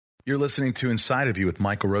You're listening to Inside of You with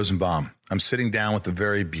Michael Rosenbaum. I'm sitting down with the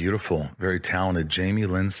very beautiful, very talented Jamie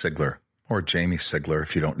Lynn Sigler, or Jamie Sigler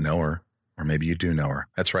if you don't know her, or maybe you do know her.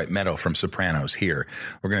 That's right, Meadow from Sopranos here.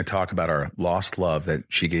 We're going to talk about our lost love that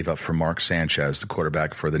she gave up for Mark Sanchez, the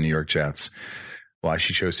quarterback for the New York Jets. Why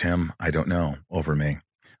she chose him, I don't know, over me.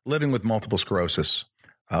 Living with multiple sclerosis,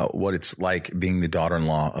 what it's like being the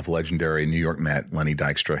daughter-in-law of legendary New York Met, Lenny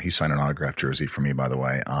Dykstra. He signed an autographed jersey for me, by the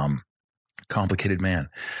way. Complicated man.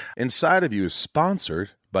 Inside of You is sponsored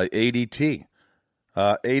by ADT.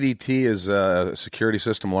 ADT is a security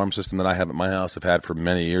system, alarm system that I have at my house. I've had for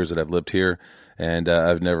many years that I've lived here, and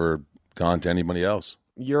I've never gone to anybody else.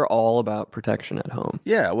 You're all about protection at home.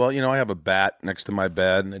 Yeah, well, I have a bat next to my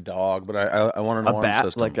bed and a dog, but I want an alarm bat,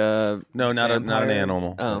 system. Like a no, not an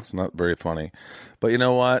animal. Oh. It's not very funny. But you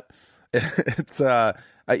know what? It's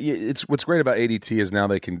what's great about ADT is now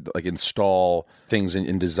they can install things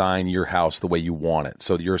and design your house the way you want it.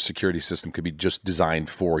 So your security system could be just designed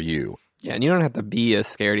for you. Yeah, and you don't have to be a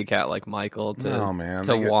scaredy cat like Michael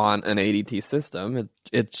to want an ADT system.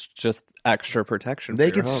 It's just extra protection.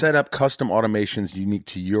 They could set up custom automations unique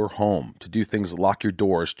to your home to do things, like lock your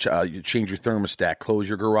doors, change your thermostat, close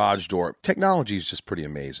your garage door. Technology is just pretty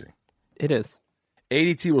amazing. It is.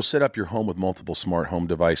 ADT will set up your home with multiple smart home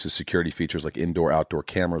devices, security features like indoor, outdoor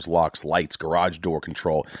cameras, locks, lights, garage door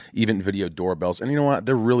control, even video doorbells. And you know what?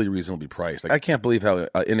 They're really reasonably priced. I can't believe how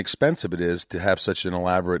inexpensive it is to have such an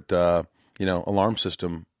elaborate, alarm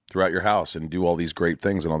system throughout your house and do all these great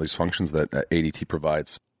things and all these functions that ADT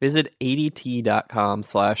provides. Visit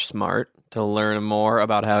ADT.com/smart to learn more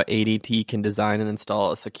about how ADT can design and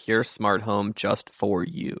install a secure smart home just for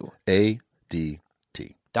you. ADT.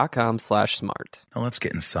 .com/smart. Now let's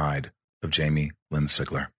get inside of Jamie Lynn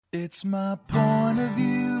Sigler. It's my point of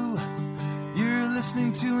view. You're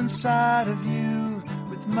listening to Inside of You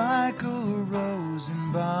with Michael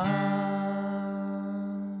Rosenbaum.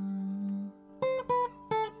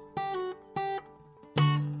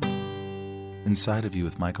 Inside of You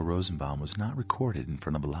with Michael Rosenbaum was not recorded in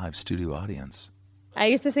front of a live studio audience. I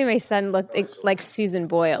used to say my son looked like Susan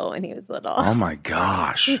Boyle when he was little. Oh my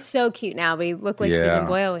gosh. He's so cute now, but he looked like Susan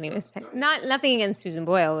Boyle when he was 10. Nothing against Susan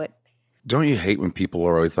Boyle, but don't you hate when people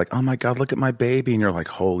are always like, "Oh my God, look at my baby," and you're like,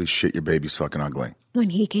 "Holy shit, your baby's fucking ugly." When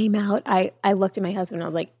he came out, I looked at my husband and I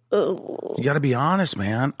was like, "Oh." You got to be honest,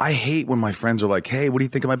 man. I hate when my friends are like, "Hey, what do you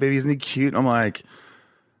think of my baby? Isn't he cute?" And I'm like,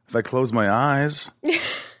 if I close my eyes.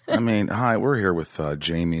 Hi, we're here with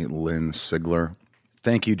Jamie Lynn Sigler.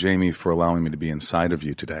 Thank you, Jamie, for allowing me to be inside of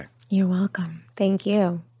you today. You're welcome. Thank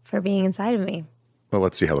you for being inside of me. Well,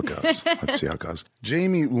 let's see how it goes.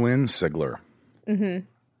 Jamie Lynn Sigler. Mm-hmm.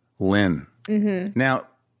 Lynn. Mm-hmm. Now,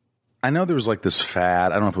 I know there was like this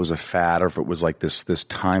fad. I don't know if it was a fad or if it was like this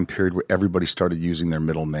time period where everybody started using their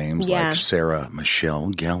middle names, like Sarah Michelle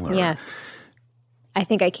Gellar. Yes. I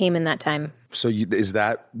think I came in that time. So is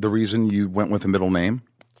that the reason you went with a middle name?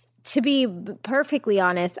 To be perfectly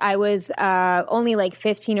honest, I was only like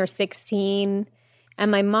 15 or 16,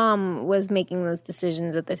 and my mom was making those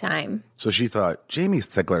decisions at the time. So she thought, Jamie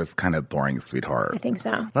Sigler is kind of boring, sweetheart. I think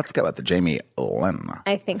so. Let's go with the Jamie Lynn.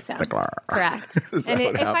 I think so. Sigler. Correct. And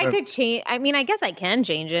if I could change, I guess I can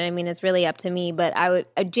change it. It's really up to me, but I would,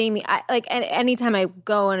 Jamie, anytime I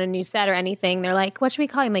go on a new set or anything, they're like, what should we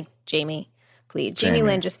call you? I'm like, Jamie. Please. Jamie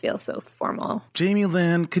Lynn just feels so formal. Jamie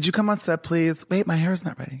Lynn, could you come on set, please? Wait, my hair's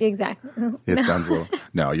not ready. Exactly. It sounds a little...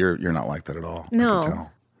 No, you're not like that at all. No. I can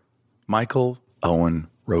tell. Michael Owen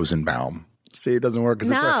Rosenbaum. See, it doesn't work.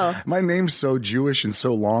 No. My name's so Jewish and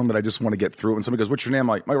so long that I just want to get through it. When somebody goes, what's your name? I'm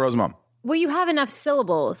like, Michael Rosenbaum. Well, you have enough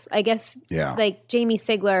syllables. I guess, like Jamie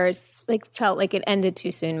Sigler felt like it ended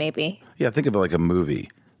too soon, maybe. Yeah, think of it like a movie.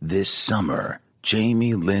 This summer...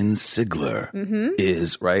 Jamie Lynn Sigler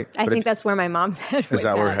is, right? I think that's where my mom's head was. Is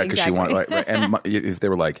that where her head, because she wanted, right? And if they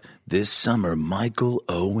were like, this summer, Michael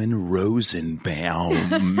Owen Rosenbaum.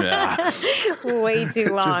 Way too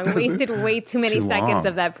long. Wasted way too many seconds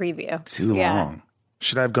of that preview. Too long.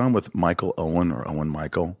 Should I have gone with Michael Owen or Owen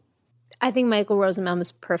Michael? I think Michael Rosenbaum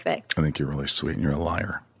is perfect. I think you're really sweet and you're a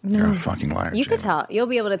liar. No. You're a fucking liar. You could tell. You'll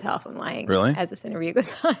be able to tell if I'm lying. Really? As this interview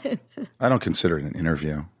goes on. I don't consider it an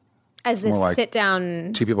interview. As this like sit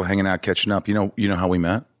down, two people hanging out, catching up. You know how we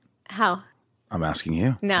met? How? I'm asking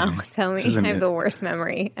you. No, tell me. I have the worst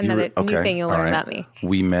memory. Another new thing you'll learn about me.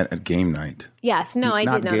 We met at game night. Yes. No, I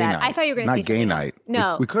did know that. Night. I thought you were going to say not gay night.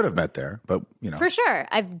 No, we could have met there, but for sure.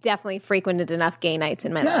 I've definitely frequented enough gay nights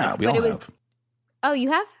in my life. Yeah, we all have. Oh, you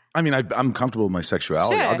have? I'm comfortable with my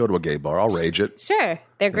sexuality. Sure. I'll go to a gay bar. I'll rage it. Sure,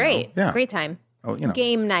 they're great. Yeah, great time. Oh,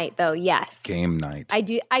 Game night though. Yes. Game night. I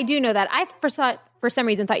do know that. I first for some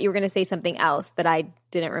reason thought you were going to say something else that I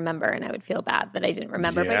didn't remember, and I would feel bad that I didn't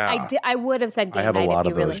remember. Yeah. But I would have said game night. I have a lot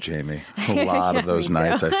of those, Jamie. A lot of those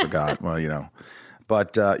nights I forgot. Well,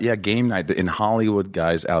 But game night in Hollywood,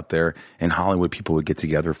 guys out there in Hollywood, people would get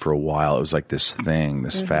together for a while. It was like this thing,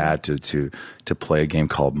 this fad to play a game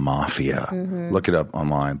called Mafia. Look it up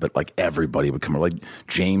online. But like everybody would come, like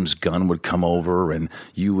James Gunn would come over, and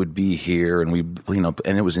you would be here, and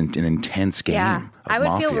and it was an intense game. Yeah, I would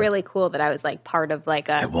Mafia. feel really cool that I was like part of like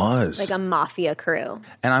a Mafia crew.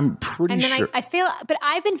 And I'm pretty sure. I feel, but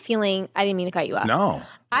I've been feeling. I didn't mean to cut you off. No.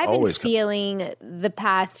 I've been feeling the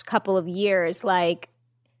past couple of years like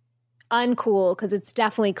uncool because it's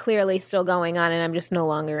definitely clearly still going on and I'm just no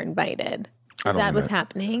longer invited. Is that what's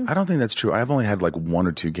happening? I don't think that's true. I've only had like 1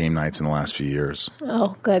 or 2 game nights in the last few years.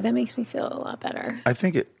 Oh, good. That makes me feel a lot better. I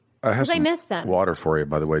think I have some missed them. water for you,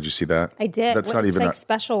 by the way. Did you see that? I did. That's not even like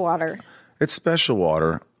special water. It's special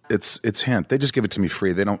water. It's hint. They just give it to me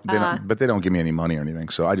free. They don't but they don't give me any money or anything.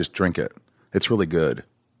 So I just drink it. It's really good.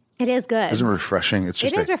 It is good. Isn't it refreshing? It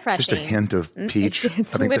is refreshing. Just a hint of peach.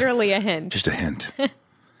 It's literally a hint. Just a hint.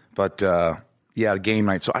 But game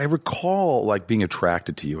night. So I recall like being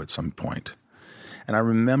attracted to you at some point. And I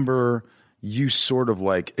remember you sort of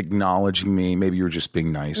like acknowledging me. Maybe you were just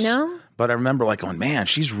being nice. No. But I remember like, oh man,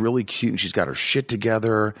 she's really cute and she's got her shit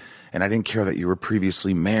together. And I didn't care that you were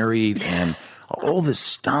previously married and all this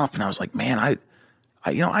stuff. And I was like, man,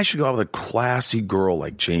 I should go out with a classy girl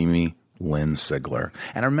like Jamie Lynn Sigler.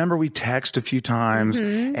 And I remember we texted a few times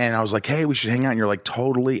and I was like, hey, we should hang out. And you're like,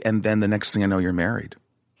 totally. And then the next thing I know, you're married.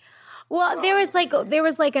 Well, there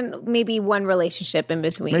was like maybe one relationship in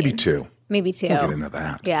between. Maybe 2. We'll get into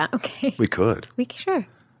that. Yeah. Okay. We could. Sure.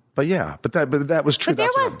 But yeah, but that was true.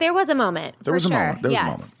 But there was a moment. There was a sure. moment. There was a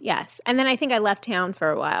moment. Yes. And then I think I left town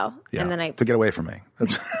for a while. Yeah. And then to get away from me.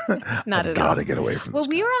 That's not at all. Gotta get away from. Well,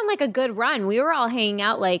 we were on like a good run. We were all hanging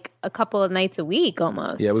out like a couple of nights a week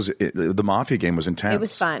almost. Yeah, the Mafia game was intense. It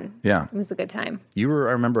was fun. Yeah, it was a good time. I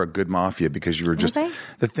remember a good Mafia because you were just.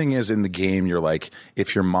 The thing is, in the game, you're like,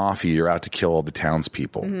 if you're Mafia, you're out to kill all the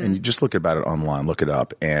townspeople, and you just look about it online, look it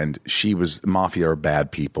up, and Mafia are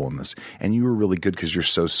bad people in this, and you were really good because you're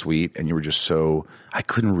so sweet, and you were just so. I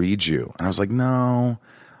couldn't read you, and I was like, no.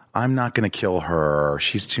 I'm not going to kill her.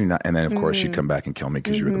 She's too nice. And then, of course, she'd come back and kill me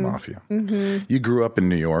because you were the Mafia. You grew up in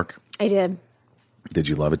New York. I did. Did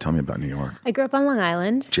you love it? Tell me about New York. I grew up on Long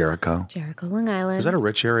Island. Jericho, Long Island. Is that a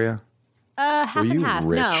rich area? Half Were you and half.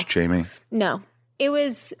 rich, No. Jamie? No. It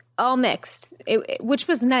was all mixed, which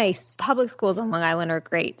was nice. Public schools on Long Island are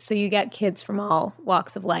great. So you get kids from all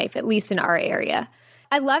walks of life, at least in our area.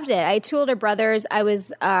 I loved it. I had 2 older brothers. I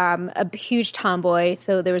was a huge tomboy,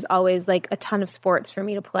 so there was always like a ton of sports for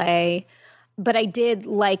me to play. But I did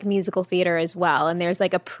like musical theater as well. And there's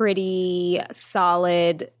like a pretty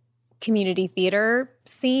solid community theater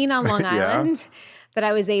scene on Long Island that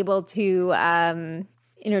I was able to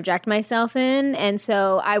interject myself in. And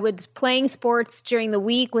so I was playing sports during the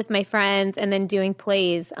week with my friends and then doing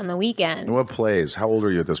plays on the weekend. What plays? How old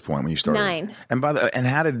are you at this point when you started? 9. And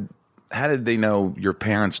how did they know, your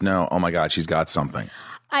parents know, oh my God, she's got something?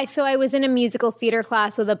 So I was in a musical theater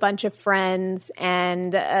class with a bunch of friends,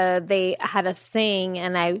 and they had us sing,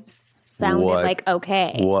 and I sounded like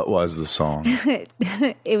okay. What was the song?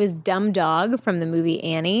 It was Dumb Dog from the movie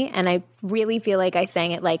Annie, and I really feel like I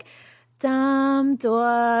sang it like, Dumb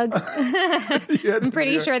Dog. I'm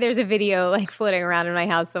pretty sure there's a video like floating around in my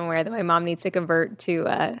house somewhere that my mom needs to convert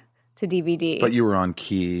to DVD. But you were on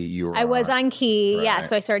key. I was on key, right. yeah.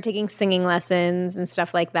 So I started taking singing lessons and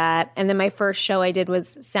stuff like that. And then my first show I did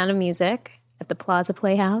was Sound of Music at the Plaza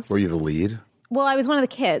Playhouse. Were you the lead? Well, I was one of the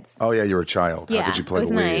kids. Oh, yeah, you were a child. Yeah, How could you play I was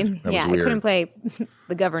the lead? 9. That yeah, was weird. I couldn't play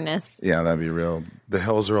the governess. Yeah, that'd be real. The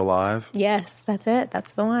Hills Are Alive? Yes, that's it.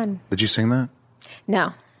 That's the one. Did you sing that?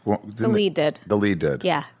 No. Well, the lead did. The lead did?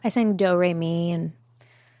 Yeah. I sang Do, Re, Mi and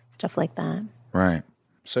stuff like that. Right.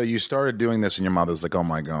 So you started doing this and your mother was like, oh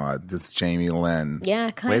my God, this is Jamie Lynn.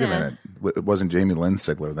 Yeah, kind of. Wait a minute. It wasn't Jamie Lynn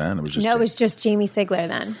Sigler then? It was just it was just Jamie Sigler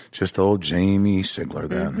then. Just old Jamie Sigler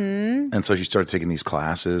then. And so you started taking these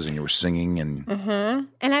classes and you were singing and...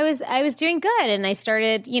 And I was doing good, and I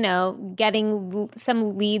started, getting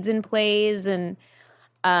some leads in plays, and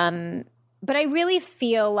but I really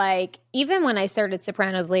feel like even when I started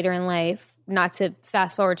Sopranos later in life, not to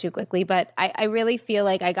fast forward too quickly, but I really feel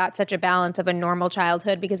like I got such a balance of a normal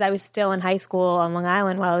childhood because I was still in high school on Long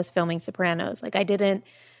Island while I was filming Sopranos. Like I didn't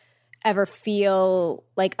ever feel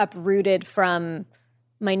like uprooted from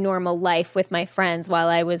my normal life with my friends while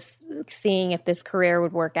I was seeing if this career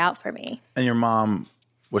would work out for me. And your mom,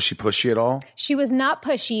 was she pushy at all? She was not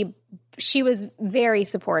pushy. She was very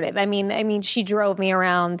supportive. I mean, she drove me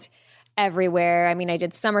around everywhere. I mean, I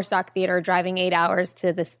did summer stock theater, driving 8 hours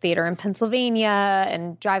to this theater in Pennsylvania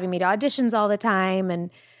and driving me to auditions all the time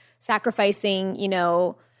and sacrificing,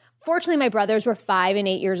 fortunately my brothers were 5 and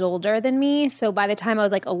 8 years older than me. So by the time I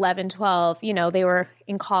was like 11, 12, they were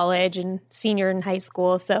in college and senior in high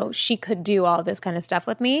school. So she could do all this kind of stuff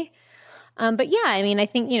with me. But yeah, I mean, I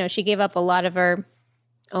think, she gave up a lot of her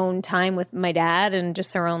own time with my dad and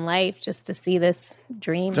just her own life just to see this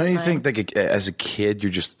dream. Don't you think that as a kid,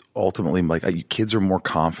 you're just ultimately like, kids are more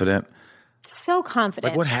confident? So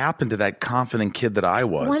confident. Like what happened to that confident kid that I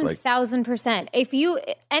was? 1,000%. If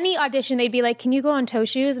any audition, they'd be like, can you go on toe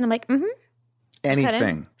shoes? And I'm like, mm-hmm.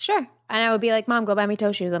 Anything. Sure. And I would be like, Mom, go buy me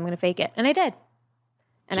toe shoes. I'm going to fake it. And I did.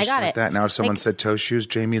 And just I got like it. That. Now if someone said toe shoes,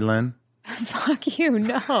 Jamie Lynn? Fuck you,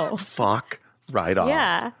 no. Fuck right off.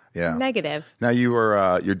 Yeah. Yeah. Negative. Now you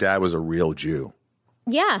were, your dad was a real Jew.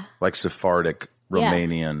 Yeah. Like Sephardic,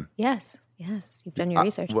 Romanian. Yes. You've done your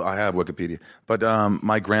research. Well, I have Wikipedia. But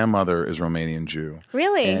my grandmother is Romanian Jew.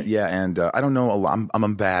 Really? And I don't know a lot. I'm a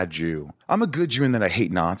bad Jew. I'm a good Jew in that I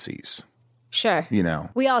hate Nazis. Sure.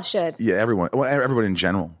 We all should. Yeah, everyone. Well, everyone in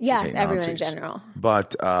general. Yes, everyone in general.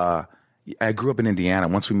 But I grew up in Indiana.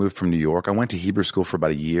 Once we moved from New York, I went to Hebrew school for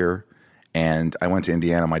about a year. And I went to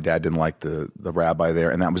Indiana. My dad didn't like the rabbi there,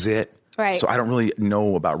 and that was it. Right. So I don't really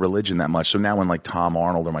know about religion that much. So now when like Tom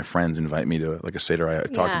Arnold or my friends invite me to like a Seder, I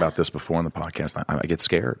talked about this before in the podcast, I get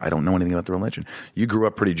scared. I don't know anything about the religion. You grew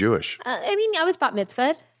up pretty Jewish. I was bat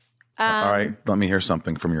mitzvahed. All right. Let me hear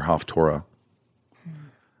something from your Haftorah.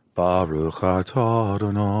 Baruch atah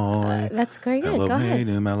Adonai. That's very good. Go ahead.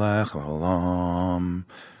 Eloheinu melech haolam.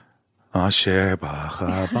 Asher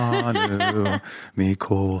bachabanu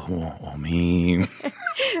mikol ha'omim.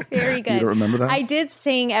 Very good. You don't remember that? I did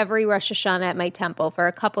sing every Rosh Hashanah at my temple for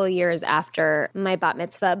a couple of years after my bat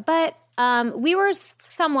mitzvah, but we were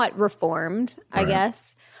somewhat reformed, I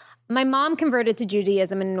guess. My mom converted to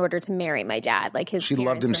Judaism in order to marry my dad. She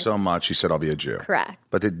loved him so much, she said, I'll be a Jew. Correct.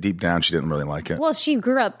 But deep down, she didn't really like it. Well, she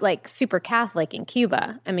grew up super Catholic in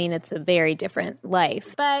Cuba. I mean, it's a very different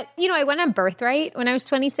life. But, I went on Birthright when I was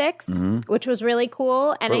 26, which was really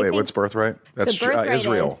cool. And wait, what's Birthright? That's Birthright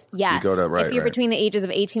Israel. Yes. You go to, if you're between the ages of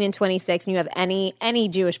 18 and 26 and you have any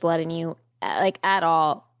Jewish blood in you, at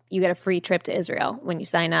all, you get a free trip to Israel when you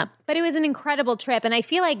sign up. But it was an incredible trip. And I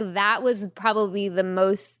feel like that was probably the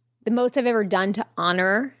most I've ever done to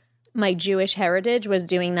honor my Jewish heritage was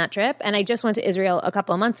doing that trip. And I just went to Israel a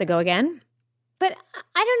couple of months ago again. But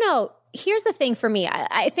I don't know. Here's the thing for me.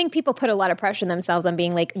 I think people put a lot of pressure on themselves on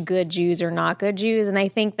being like good Jews or not good Jews. And I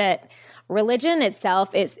think that religion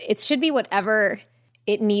itself, it should be whatever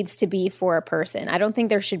it needs to be for a person. I don't think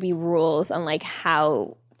there should be rules on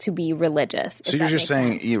how to be religious. So you're just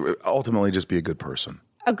saying you ultimately just be a good person.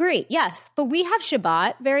 Agree, yes. But we have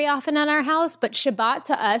Shabbat very often at our house, but Shabbat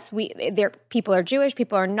to us, people are Jewish,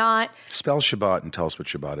 people are not. Spell Shabbat and tell us what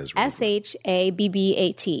Shabbat is. Really.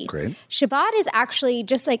 Shabbat. Great. Shabbat is actually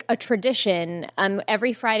just like a tradition.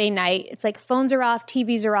 Every Friday night, it's like phones are off,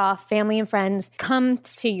 TVs are off, family and friends come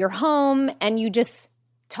to your home and you just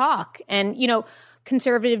talk. And,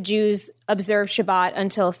 conservative Jews observe Shabbat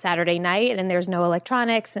until Saturday night and there's no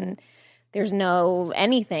electronics and there's no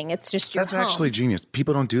anything. It's just your home. That's actually genius.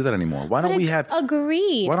 People don't do that anymore. Why don't we have?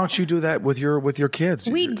 Agreed. Why don't you do that with your kids?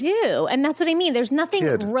 We do, and that's what I mean. There's nothing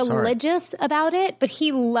religious about it, but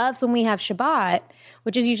he loves when we have Shabbat,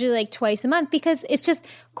 which is usually like twice a month, because it's just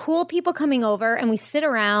cool people coming over, and we sit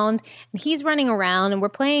around, and he's running around, and we're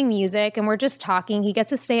playing music, and we're just talking. He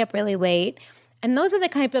gets to stay up really late. And those are the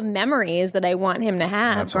kind of memories that I want him to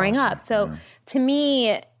have growing up. So to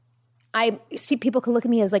me, I see people could look at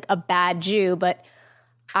me as like a bad Jew, but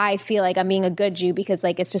I feel like I'm being a good Jew because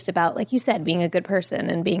it's just about, like you said, being a good person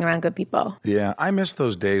and being around good people. Yeah, I miss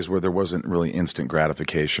those days where there wasn't really instant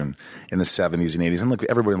gratification in the 70s and 80s. And look,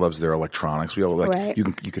 everybody loves their electronics. We all you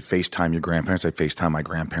could FaceTime your grandparents. I FaceTime my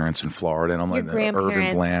grandparents in Florida, and I'm like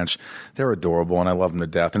Irvin Blanche. They're adorable, and I love them to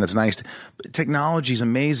death. And it's nice. Technology's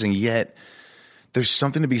amazing, yet there's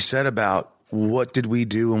something to be said about what did we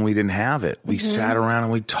do when we didn't have it? We sat around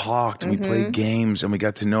and we talked and we played games and we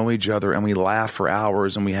got to know each other and we laughed for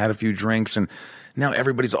hours and we had a few drinks, and now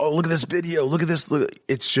everybody's, look at this video. Look at this.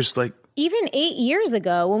 It's just like. Even 8 years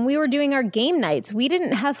ago when we were doing our game nights, we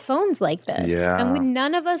didn't have phones like this. Yeah. And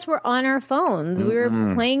none of us were on our phones. We were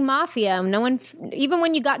playing Mafia. No one, even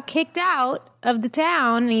when you got kicked out of the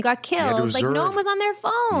town and you got killed, no one was on their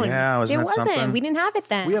phone. Yeah, wasn't that something? We didn't have it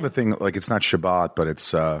then. We have a thing, it's not Shabbat, but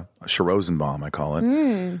it's Rosenbaum, I call it.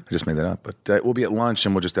 I just made that up. But we'll be at lunch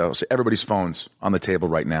and we'll just say everybody's phones on the table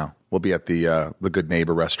right now. We'll be at the Good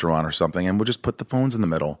Neighbor restaurant or something, and we'll just put the phones in the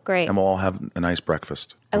middle. Great. And we'll all have a nice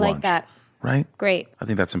breakfast. I like that. Right? Great. I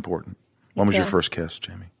think that's important. When was your first kiss,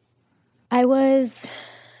 Jamie? I was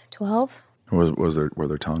 12. Was there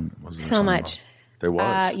tongue? Was there so much? There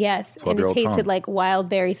was. Yes, and it tasted tongue. like wild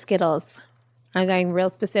berry Skittles. I'm going real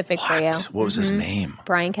specific for you. What was his name?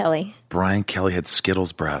 Brian Kelly. Brian Kelly had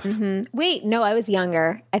Skittles breath. Wait, no, I was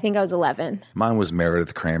younger. I think I was 11. Mine was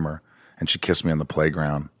Meredith Kramer, and she kissed me on the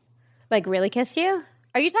playground. Like really kissed you?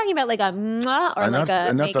 Are you talking about like a mwah or enough, like a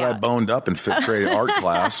enough that I makeout? boned up in 5th grade art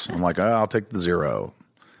class. I'm like, I'll take the 0.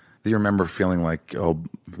 Do you remember feeling like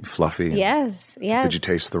fluffy? Yes. Did you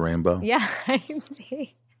taste the rainbow? Yeah.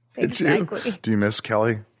 Exactly. Did you? Do you miss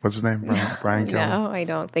Kelly? What's his name? Brian Kelly? No, I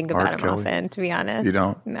don't think about Art him Kelly? often, to be honest. You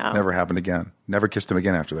don't? No. Never happened again. Never kissed him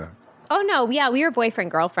again after that. Oh, no. Yeah, we were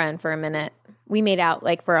boyfriend, girlfriend for a minute. We made out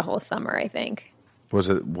like for a whole summer, I think. Was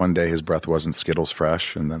it one day his breath wasn't Skittles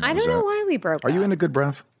fresh? And then I don't know why we broke Are up. you into good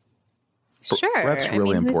breath? Sure. Breath's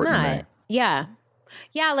really who's important to not? me. Yeah.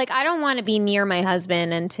 Yeah, like I don't want to be near my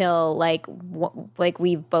husband until like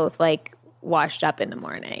we've both like washed up in the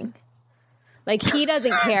morning. Like he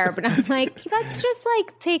doesn't care, but I'm like, let's just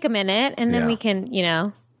like take a minute and then we can,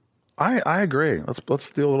 I agree. Let's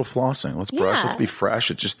do a little flossing. Let's brush. Yeah. Let's be fresh.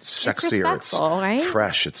 It's just sexier. It's respectful, right?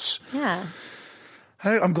 fresh. It's. Yeah.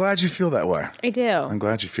 I'm glad you feel that way. I do. I'm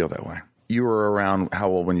glad you feel that way. You were around how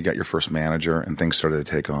old when you got your first manager and things started to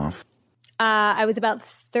take off? I was about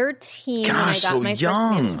 13 when I got so my young.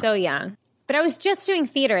 first manager. So young. But I was just doing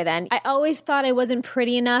theater then. I always thought I wasn't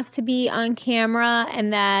pretty enough to be on camera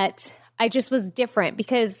and that I just was different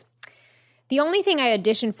because the only thing I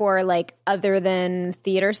auditioned for, like other than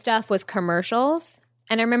theater stuff, was commercials.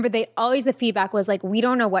 And I remember the feedback was like, we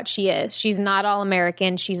don't know what she is. She's not all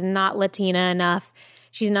American. She's not Latina enough.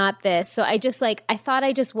 She's not this. So I thought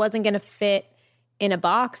I just wasn't going to fit in a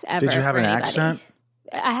box ever. Did you have an anybody. accent?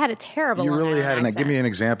 I had a terrible You Long really had accent. Give me an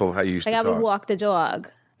example of how you used to talk. I would walk the dog.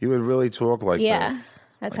 You would really talk like Yeah. this.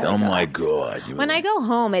 That's Like, how I oh talk. my God. When I go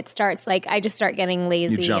home, it starts like I just start getting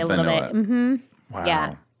lazy You jump a little into bit. it. Mm-hmm. Wow.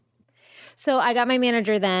 Yeah. So I got my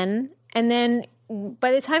manager then. And then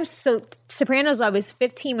by the time, Sopranos, I was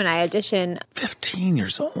 15 when I auditioned. 15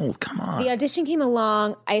 years old. Come on. The audition came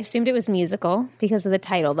along. I assumed it was musical because of the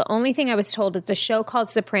title. The only thing I was told, it's a show called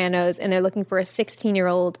Sopranos, and they're looking for a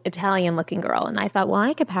 16-year-old Italian-looking girl. And I thought, well,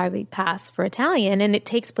 I could probably pass for Italian. And it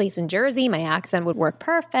takes place in Jersey. My accent would work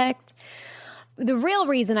perfect. The real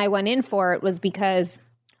reason I went in for it was because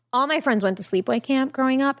all my friends went to sleepaway camp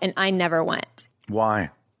growing up, and I never went. Why?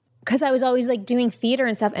 Because I was always like doing theater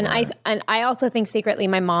and stuff, and I also think secretly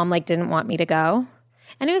my mom like didn't want me to go,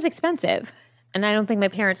 and it was expensive, and I don't think my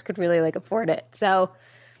parents could really like afford it. So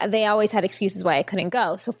they always had excuses why I couldn't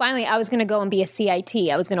go. So finally, I was going to go and be a CIT.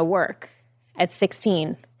 I was going to work at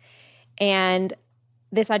 16, and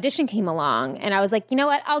this audition came along, and I was like, you know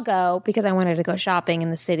what, I'll go because I wanted to go shopping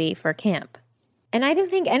in the city for camp. And I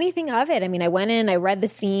didn't think anything of it. I mean, I went in, I read the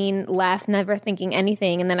scene, left, never thinking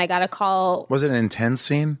anything, and then I got a call. Was it an intense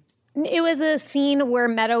scene? It was a scene where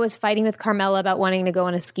Meadow was fighting with Carmela about wanting to go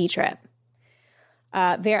on a ski trip.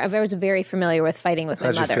 I was very familiar with fighting with my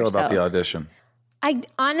mother. How'd you feel about the audition? I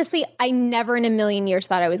honestly, I never in a million years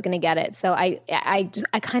thought I was going to get it. So I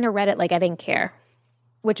kind of read it like I didn't care,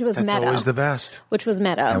 which was That's Meadow. always the best. Which was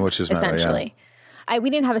Meadow. And which is Meadow, essentially. yeah. We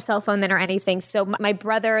didn't have a cell phone then or anything. So my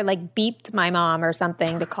brother like beeped my mom or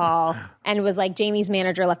something to call and was like, Jamie's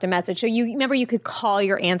manager left a message. So you remember you could call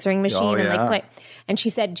your answering machine and like play. And she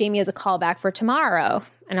said, Jamie has a call back for tomorrow.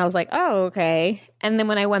 And I was like, oh, okay. And then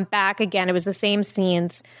when I went back again, it was the same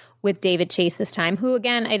scenes with David Chase this time, who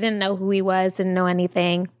again, I didn't know who he was, didn't know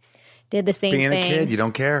anything. Did the same thing. Being a kid, you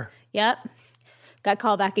don't care. Yep. Got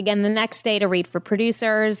called back again the next day to read for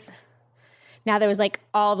producers. Now there was like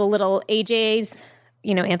all the little AJs,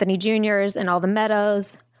 Anthony Juniors and all the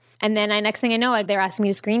Meadows. And then next thing I know, they're asking me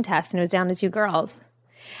to screen test, and it was down to 2 girls.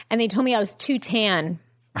 And they told me I was too tan.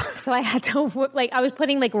 So I had to, I was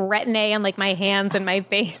putting like Retin-A on like my hands and my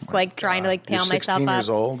face, trying to like pale myself up. 16 years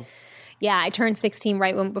old? Yeah, I turned 16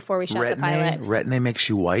 right before we shot the pilot. Retin-A makes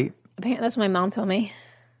you white? Apparently, that's what my mom told me.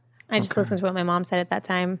 I just listened to what my mom said at that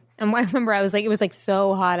time. And I remember it was like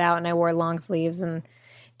so hot out, and I wore long sleeves and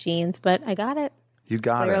jeans, but I got it. You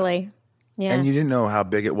got Clearly. Yeah. And you didn't know how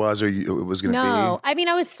big it was or it was going to be? No. I mean,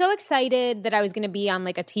 I was so excited that I was going to be on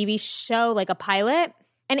like a TV show, like a pilot.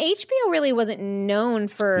 And HBO really wasn't known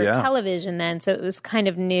for television then, so it was kind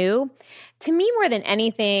of new. To me, more than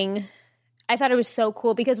anything, I thought it was so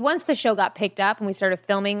cool because once the show got picked up and we started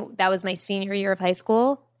filming, that was my senior year of high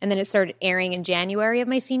school. And then it started airing in January of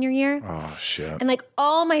my senior year. Oh, shit. And like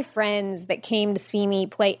all my friends that came to see me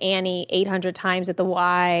play Annie 800 times at the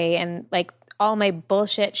Y and like all my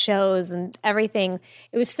bullshit shows and everything,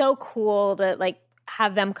 it was so cool to like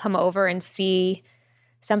have them come over and see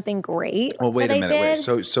something great. Well, wait a minute.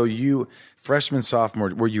 Wait. So you freshman, sophomore,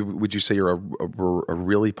 would you say you're a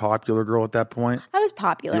really popular girl at that point? I was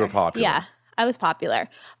popular. You were popular. Yeah. I was popular,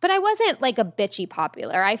 but I wasn't like a bitchy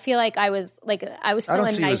popular. I feel like I was still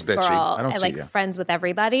a nice girl. I like friends with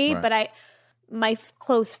everybody, right. But my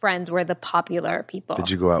close friends were the popular people. Did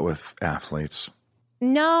you go out with athletes?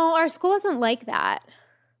 No, our school wasn't like that.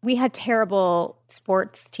 We had terrible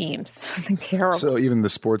sports teams. Terrible. So even the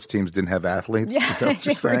sports teams didn't have athletes? Yeah,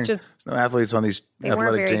 There's no athletes on these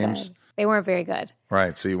athletic teams? Good. They weren't very good.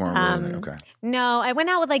 Right, so you weren't really, okay. No, I went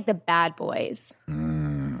out with like the bad boys.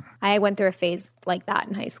 I went through a phase like that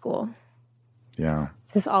in high school. Yeah.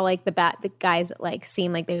 It's just all like the guys that like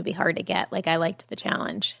seemed like they would be hard to get. Like I liked the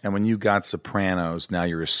challenge. And when you got Sopranos, now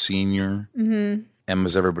you're a senior. Mm-hmm. And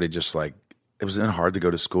was everybody just like, it wasn't hard to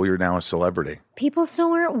go to school? You're now a celebrity. People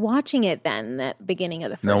still weren't watching it then, the beginning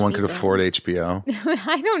of the first season. No one could afford HBO?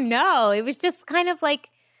 I don't know. It was just kind of like,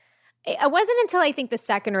 it wasn't until I think the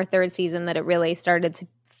second or third season that it really started to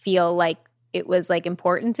feel like it was like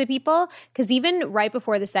important to people. Because even right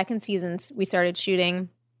before the second season, we started shooting.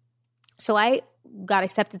 So I got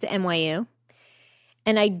accepted to NYU.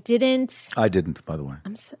 And I didn't. I didn't, by the way.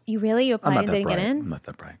 You really? You applied and didn't get in? I'm not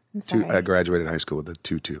that bright. I'm sorry. I graduated high school with a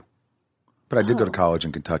 2.2. But I did go to college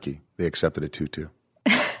in Kentucky. They accepted a 2.2.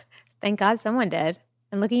 Thank God someone did.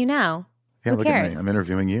 And look at you now. Yeah, look at me. I'm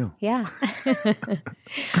interviewing you. Yeah.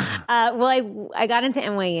 Well, I got into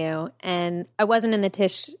NYU, and I wasn't in the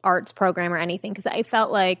Tisch arts program or anything because I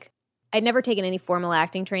felt like I'd never taken any formal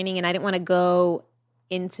acting training, and I didn't want to go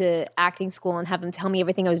into acting school and have them tell me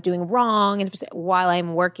everything I was doing wrong and while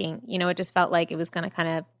I'm working. You know, it just felt like it was going to kind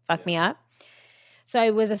of fuck me up. So I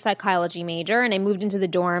was a psychology major, and I moved into the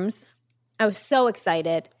dorms. I was so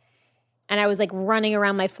excited, and I was like running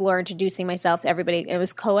around my floor introducing myself to everybody. It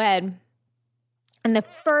was co-ed. And the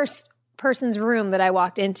first person's room that I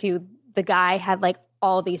walked into, the guy had like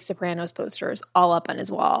all these Sopranos posters all up on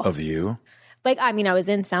his wall. Of you? Like, I mean, I was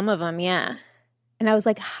in some of them, yeah. And I was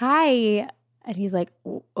like, hi. And he's like,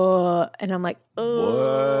 and I'm like,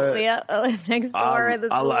 oh, yeah, next door.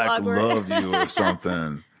 I like awkward. Love you or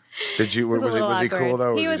something. Was he cool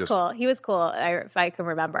though? He was cool. He was cool, if I can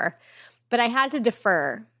remember. But I had to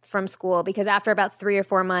defer from school because after about 3 or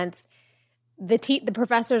 4 months, the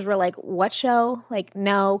professors were like, what show? Like,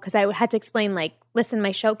 no, because I had to explain, like, listen,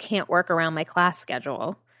 my show can't work around my class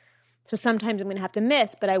schedule. So sometimes I'm going to have to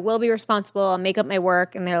miss, but I will be responsible. I'll make up my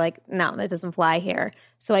work. And they're like, no, that doesn't fly here.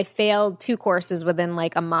 So I failed 2 courses within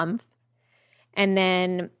like a month. And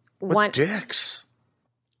then what dicks?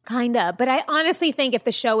 Kind of. But I honestly think if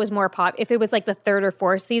the show was more if it was like the 3rd or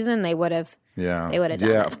 4th season, they would have done it.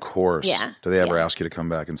 Yeah, of course. Yeah. Do they ever ask you to come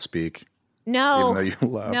back and speak? No. Even though you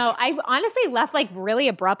left? No, I honestly left like really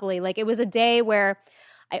abruptly. Like it was a day where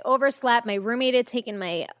I overslept. My roommate had taken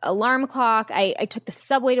my alarm clock. I took the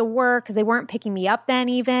subway to work because they weren't picking me up then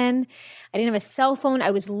even. I didn't have a cell phone. I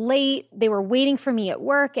was late. They were waiting for me at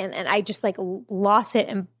work and I just like lost it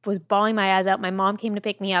and was bawling my eyes out. My mom came to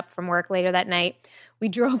pick me up from work later that night. We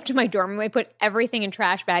drove to my dorm room. I put everything in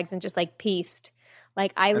trash bags and just like pieced.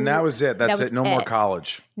 And that was it. That's it. No more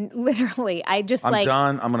college. Literally. I'm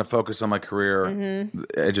done. I'm going to focus on my career. Mm-hmm.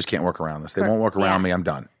 I just can't work around this. They won't work around me. I'm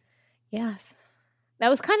done. Yes. That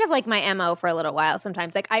was kind of like my MO for a little while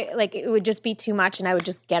sometimes. It would just be too much and I would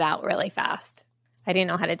just get out really fast. I didn't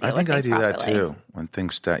know how to deal with things properly. I think I do that too. When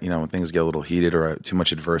things get a little heated or too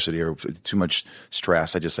much adversity or too much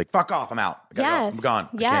stress, I just like, fuck off, I'm out. I'm gone.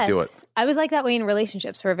 Yes. I can't do it. I was like that way in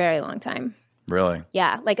relationships for a very long time. Really?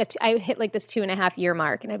 Yeah. I hit like this 2.5 year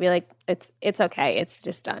mark and I'd be like, it's okay. It's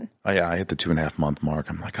just done. Oh yeah. I hit the 2.5 month mark.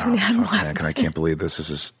 I'm like, oh, fuck, man, I can't believe this.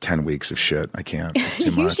 This is 10 weeks of shit. I can't. It's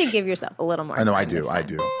too much. You should give yourself a little more time. I know. I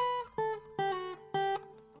do.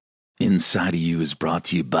 Inside of You is brought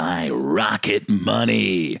to you by Rocket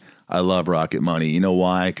Money. I love Rocket Money. You know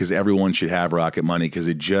why? Because everyone should have Rocket Money because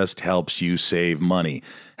it just helps you save money.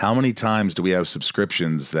 How many times do we have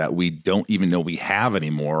subscriptions that we don't even know we have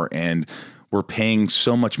anymore and we're paying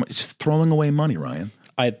so much money? It's just throwing away money, Ryan.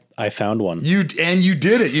 I found one. You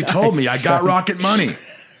did it. You told me. I got Rocket Money.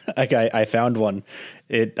 I found one.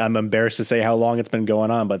 I'm embarrassed to say how long it's been going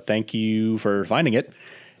on, but thank you for finding it.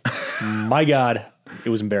 My God. It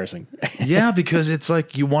was embarrassing. Yeah, because it's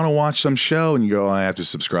like you want to watch some show and you go, I have to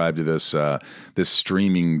subscribe to this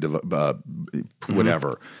streaming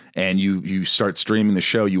whatever. And you start streaming the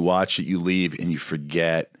show, you watch it, you leave, and you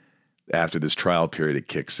forget after this trial period it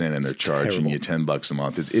kicks in and they're charging you $10 a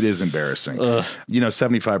month. It is embarrassing.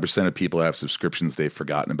 75% of people have subscriptions they've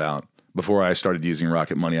forgotten about. Before I started using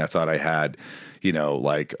Rocket Money, I thought I had,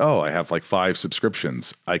 I have like 5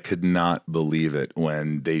 subscriptions. I could not believe it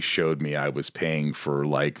when they showed me I was paying for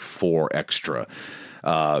like 4 extra.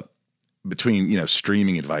 Between,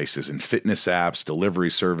 streaming devices and fitness apps,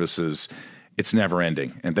 delivery services, it's never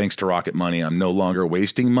ending. And thanks to Rocket Money, I'm no longer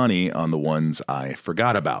wasting money on the ones I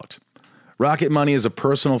forgot about. Rocket Money is a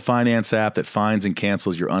personal finance app that finds and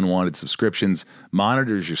cancels your unwanted subscriptions,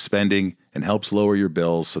 monitors your spending, and helps lower your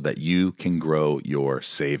bills so that you can grow your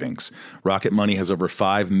savings. Rocket Money has over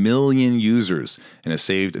 5 million users and has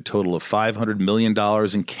saved a total of $500 million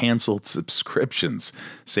in canceled subscriptions,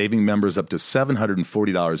 saving members up to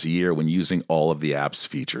 $740 a year when using all of the app's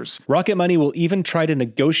features. Rocket Money will even try to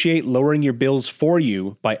negotiate lowering your bills for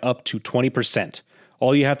you by up to 20%.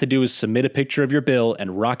 All you have to do is submit a picture of your bill,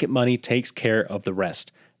 and Rocket Money takes care of the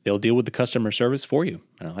rest. They'll deal with the customer service for you,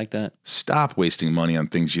 and I like that. Stop wasting money on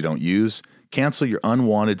things you don't use. Cancel your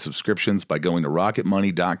unwanted subscriptions by going to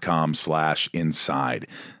rocketmoney.com/inside.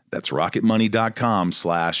 That's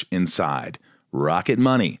rocketmoney.com/inside.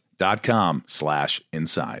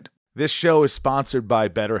 rocketmoney.com/inside. This show is sponsored by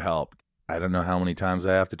BetterHelp. I don't know how many times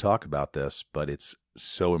I have to talk about this, but it's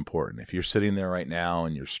so important. If you're sitting there right now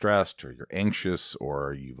and you're stressed or you're anxious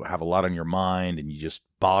or you have a lot on your mind and you just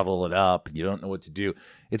bottle it up and you don't know what to do,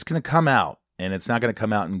 it's going to come out, and it's not going to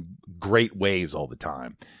come out in great ways all the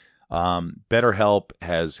time. BetterHelp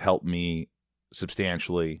has helped me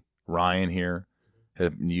substantially. Ryan here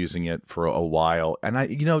has been using it for a while. And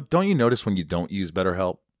don't you notice when you don't use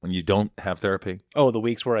BetterHelp, when you don't have therapy? Oh, the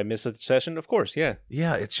weeks where I miss a session? Of course, yeah.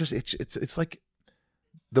 Yeah, it's like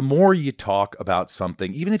the more you talk about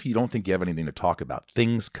something, even if you don't think you have anything to talk about,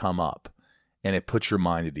 things come up and it puts your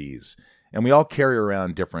mind at ease. And we all carry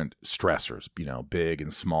around different stressors, big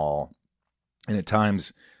and small. And at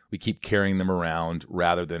times we keep carrying them around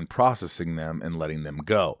rather than processing them and letting them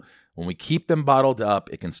go. When we keep them bottled up,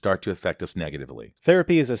 it can start to affect us negatively.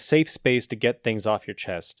 Therapy is a safe space to get things off your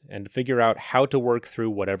chest and to figure out how to work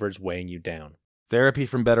through whatever's weighing you down. Therapy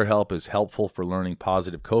from BetterHelp is helpful for learning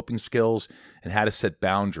positive coping skills and how to set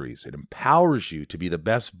boundaries. It empowers you to be the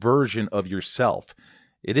best version of yourself.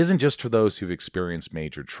 It isn't just for those who've experienced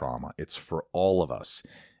major trauma. It's for all of us.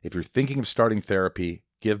 If you're thinking of starting therapy,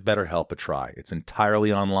 give BetterHelp a try. It's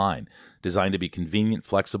entirely online, designed to be convenient,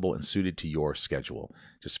 flexible, and suited to your schedule.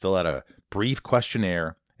 Just fill out a brief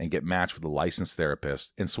questionnaire and get matched with a licensed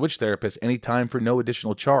therapist, and switch therapists anytime for no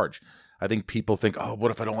additional charge. I think people think, oh,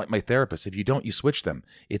 what if I don't like my therapist? If you don't, you switch them.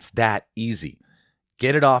 It's that easy.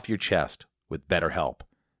 Get it off your chest with BetterHelp.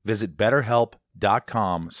 Visit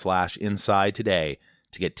BetterHelp.com/inside today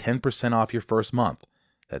to get 10% off your first month.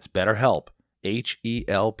 That's BetterHelp,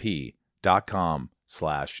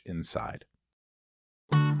 HELP.com/inside.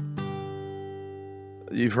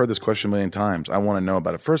 You've heard this question a million times. I want to know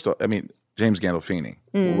about it. First, James Gandolfini.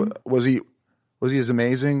 Was he as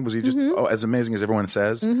amazing? Was he just as amazing as everyone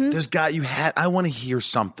says? This guy, I want to hear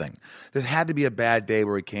something. There had to be a bad day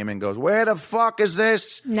where he came in and goes, where the fuck is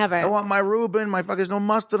this? Never. I want my Reuben. There's no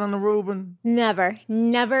mustard on the Reuben. Never,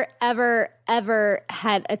 ever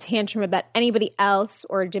had a tantrum about anybody else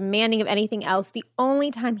or demanding of anything else. The only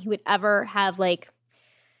time he would ever have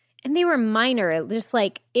and they were minor, just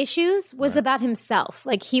issues, was about himself.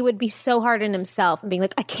 He would be so hard on himself and being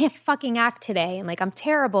like, I can't fucking act today. And I'm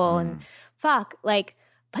terrible and fuck.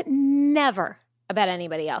 But never about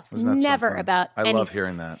anybody else. Never something? about I love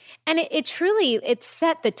hearing that. And it truly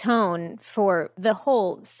set the tone for the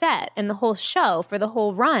whole set and the whole show, for the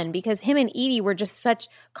whole run, because him and Edie were just such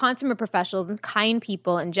consummate professionals and kind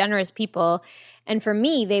people and generous people. And for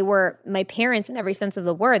me, they were my parents in every sense of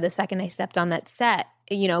the word the second I stepped on that set,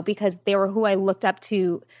 because they were who I looked up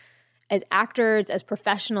to as actors, as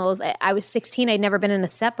professionals. I was 16. I'd never been in a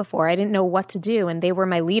set before. I didn't know what to do. And they were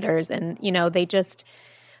my leaders. And,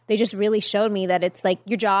 they just really showed me that it's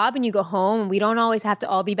your job and you go home, and we don't always have to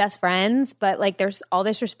all be best friends, but there's all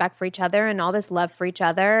this respect for each other and all this love for each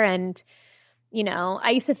other. And,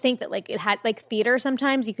 I used to think that it had theater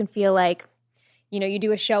sometimes you can feel you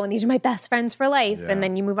do a show and these are my best friends for life. Yeah. And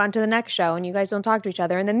then you move on to the next show and you guys don't talk to each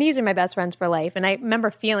other. And then these are my best friends for life. And I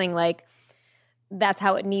remember feeling that's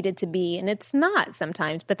how it needed to be. And it's not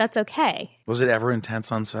sometimes, but that's okay. Was it ever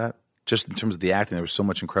intense on set? Just in terms of the acting, there was so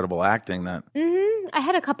much incredible acting that... I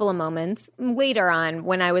had a couple of moments later on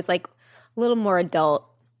when I was a little more adult,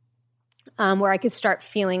 where I could start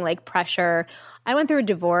feeling pressure. I went through a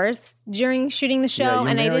divorce during shooting the show. Yeah,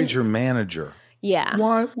 you married your manager. Yeah.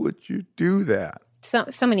 Why would you do that? So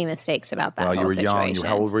many mistakes about that. Well, you were young.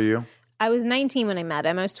 How old were you? I was 19 when I met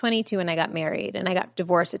him. I was 22 when I got married, and I got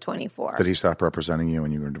divorced at 24. Did he stop representing you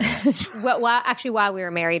when you were divorced? Well, actually, while we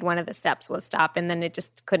were married, one of the steps was stop, and then it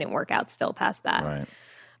just couldn't work out still past that. Right.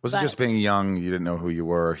 Was it just being young, you didn't know who you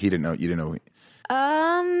were, he didn't know, you didn't know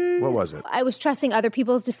what was it? I was trusting other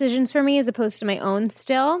people's decisions for me as opposed to my own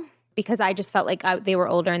still, because I just felt like they were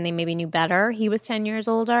older and they maybe knew better. He was 10 years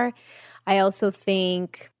older. I also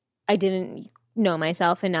think I didn't know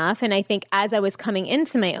myself enough. And I think as I was coming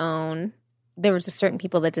into my own, there was just certain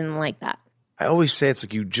people that didn't like that. I always say it's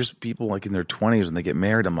like people like in their 20s and they get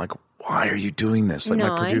married. I'm like, why are you doing this? Like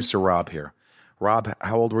my producer, Rob here. Rob,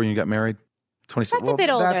 how old were you when you got married? 27. That's a bit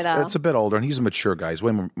older, though. That's a bit older, and he's a mature guy. He's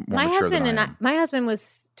way more mature than I am. My husband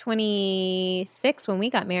was 26 when we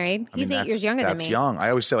got married. He's 8 years younger than me. That's young.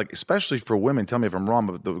 I always say, like, especially for women, tell me if I'm wrong,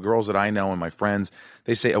 but the girls that I know and my friends,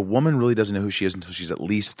 they say a woman really doesn't know who she is until she's at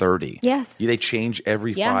least 30. Yes. They change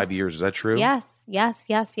every 5 years. Is that true? Yes.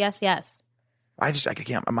 I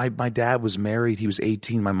can't. My dad was married. He was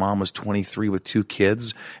 18. My mom was 23 with 2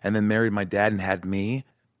 kids, and then married my dad and had me.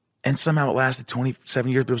 And somehow it lasted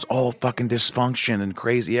 27 years, but it was all fucking dysfunction and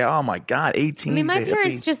crazy. Yeah, oh my God, 18. I mean, my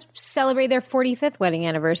parents just celebrated their 45th wedding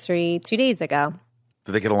anniversary 2 days ago.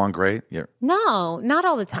 Did they get along great? Yeah. No, not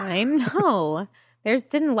all the time. No. There's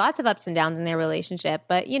been lots of ups and downs in their relationship,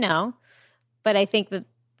 but I think that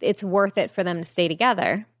it's worth it for them to stay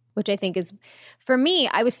together, which I think is, for me,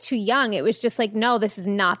 I was too young. It was just like, no, this is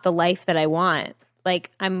not the life that I want.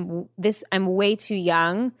 Like I'm way too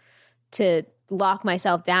young to lock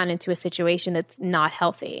myself down into a situation that's not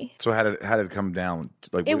healthy. So how did it come down?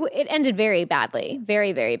 Like it ended very badly,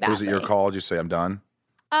 very, very badly. Was it your call? Did you say I'm done?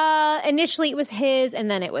 Initially it was his, and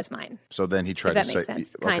then it was mine. So then he tried to say, makes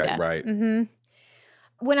sense. Kinda. Okay, right. Mm-hmm.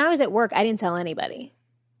 When I was at work, I didn't tell anybody.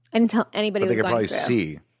 I didn't tell anybody. But they could probably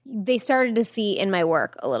see. They started to see in my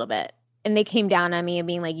work a little bit. And they came down on me and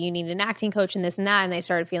being like, you need an acting coach and this and that. And they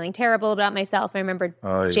started feeling terrible about myself. I remember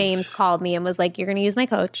James called me and was like, you're going to use my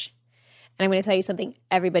coach. And I'm going to tell you something.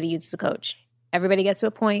 Everybody uses a coach. Everybody gets to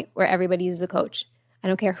a point where everybody uses a coach. I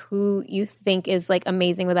don't care who you think is like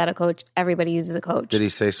amazing without a coach. Everybody uses a coach. Did he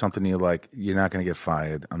say something to you like, you're not going to get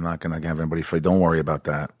fired? I'm not going to have anybody fired. Don't worry about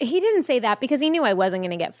that. He didn't say that because he knew I wasn't going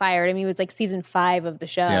to get fired. I mean, it was like season 5 of the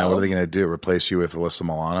show. Yeah, what are they going to do? Replace you with Alyssa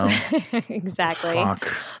Milano? Exactly.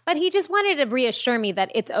 Fuck. But he just wanted to reassure me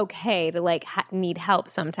that it's okay to like need help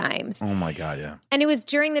sometimes. Oh my God, yeah. And it was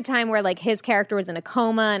during the time where like his character was in a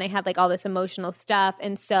coma and I had like all this emotional stuff.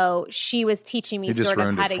 And so she was teaching me sort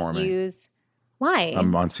of how to use... Why?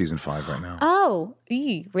 I'm on season 5 right now. Oh,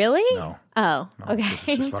 really? No. Oh,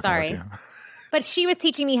 okay. Sorry. But she was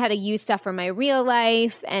teaching me how to use stuff from my real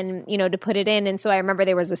life and, to put it in. And so I remember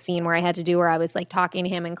there was a scene where I had to do where I was like talking to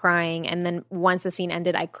him and crying. And then once the scene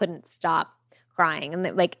ended, I couldn't stop crying.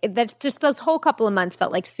 And that's just those whole couple of months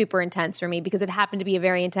felt like super intense for me because it happened to be a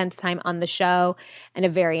very intense time on the show and a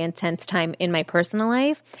very intense time in my personal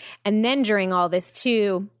life. And then during all this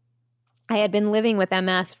too, I had been living with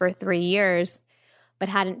MS for 3 years, but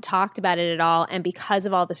hadn't talked about it at all. And because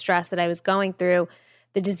of all the stress that I was going through,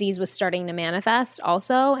 the disease was starting to manifest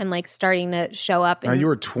also and like starting to show up. Now you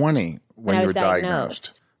were 20 when you were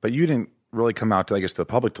diagnosed, but you didn't really come out to, I guess, the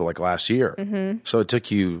public till like last year. Mm-hmm. So it took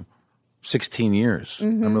you 16 years.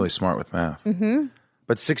 Mm-hmm. I'm really smart with math. Mm-hmm.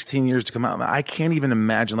 But 16 years to come out. I can't even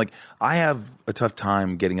imagine. Like I have a tough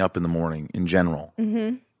time getting up in the morning in general.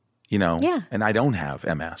 Mm-hmm. And I don't have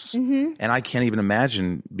MS. Mm-hmm. And I can't even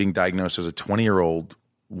imagine being diagnosed as a 20-year-old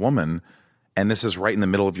woman, and this is right in the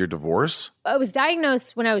middle of your divorce? I was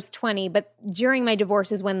diagnosed when I was 20, but during my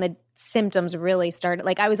divorce is when the symptoms really started.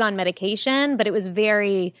 Like I was on medication, but it was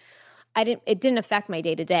it didn't affect my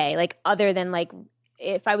day-to-day. Like other than like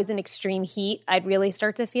if I was in extreme heat, I'd really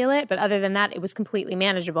start to feel it. But other than that, it was completely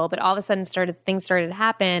manageable. But all of a sudden things started to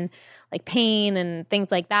happen, like pain and things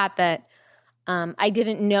like that I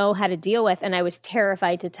didn't know how to deal with, and I was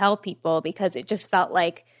terrified to tell people because it just felt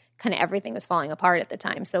like kind of everything was falling apart at the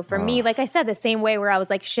time. So for me, like I said, the same way where I was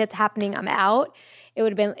like, shit's happening, I'm out,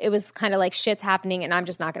 it was kind of like shit's happening and I'm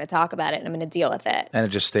just not going to talk about it and I'm going to deal with it. And it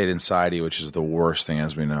just stayed inside you, which is the worst thing,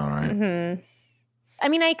 as we know, right? Mm-hmm. I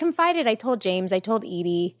mean, I confided, I told James, I told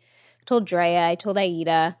Edie, I told Drea, I told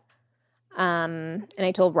Aida, and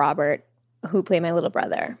I told Robert, who played my little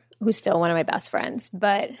brother, who's still one of my best friends.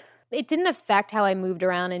 But it didn't affect how I moved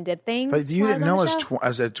around and did things. But you didn't know as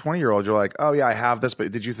a 20-year-old, you're like, oh yeah, I have this.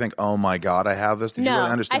 But did you think, oh my God, I have this? Did you really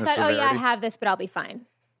understand the severity? Oh yeah, I have this, but I'll be fine.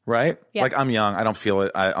 Right? Yeah. Like I'm young, I don't feel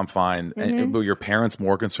it, I'm fine. Mm-hmm. And were your parents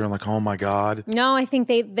more concerned, like, oh my God? No, I think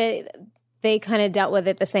they kind of dealt with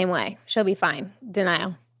it the same way. She'll be fine.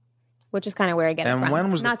 Denial. which is kind of where I get it from.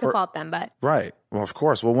 When was not to fault them, but right. Well, of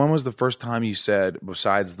course. Well, when was the first time you said,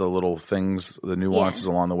 besides the little things, the nuances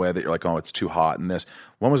along the way that you're like, oh, it's too hot and this?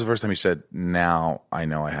 When was the first time you said, now I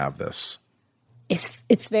know I have this?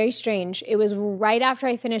 It's very strange. It was right after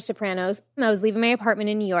I finished Sopranos. I was leaving my apartment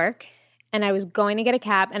in New York, and I was going to get a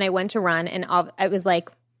cab, and I went to run, and I was like,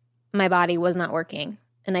 my body was not working,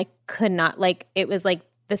 and I could not, like, it was like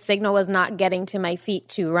the signal was not getting to my feet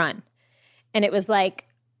to run. And it was like,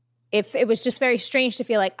 if it was just very strange to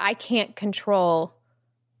feel like I can't control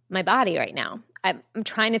my body right now. I'm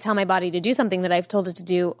trying to tell my body to do something that I've told it to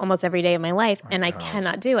do almost every day of my life, and I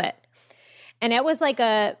cannot do it. And it was like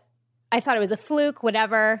I thought it was a fluke,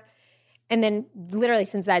 whatever. And then literally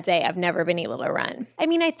since that day, I've never been able to run. I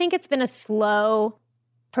mean, I think it's been a slow,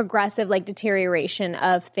 progressive, like, deterioration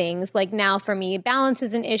of things. Like, now for me, balance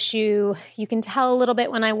is an issue. You can tell a little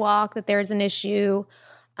bit when I walk that there's an issue.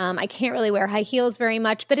 I can't really wear high heels very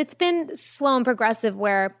much, but it's been slow and progressive,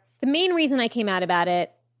 where the main reason I came out about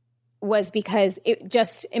it was because it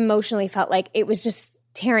just emotionally felt like it was just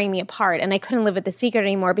tearing me apart, and I couldn't live with the secret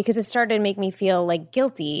anymore, because it started to make me feel like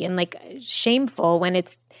guilty and like shameful when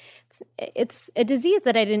it's a disease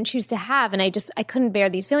that I didn't choose to have, and I couldn't bear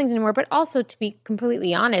these feelings anymore. But also, to be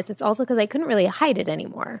completely honest, it's also because I couldn't really hide it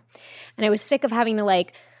anymore, and I was sick of having to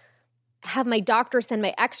like have my doctor send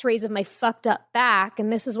my x-rays of my fucked up back,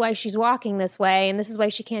 and this is why she's walking this way, and this is why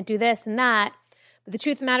she can't do this and that. But the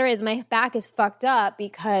truth of the matter is, my back is fucked up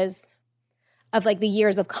because of like the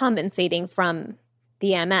years of compensating from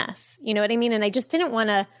the MS. You know what I mean? And I just didn't want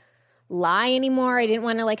to lie anymore. I didn't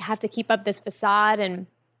want to like have to keep up this facade. And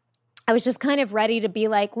I was just kind of ready to be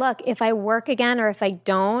like, look, if I work again or if I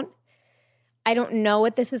don't know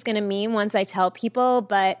what this is going to mean once I tell people,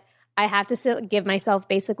 but I have to still give myself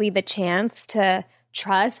basically the chance to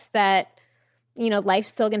trust that, you know, life's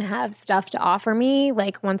still going to have stuff to offer me.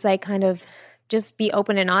 Like, once I kind of just be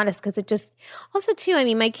open and honest, because it just also too, I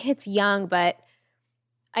mean, my kid's young, but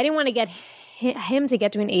I didn't want to get him to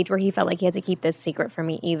get to an age where he felt like he had to keep this secret from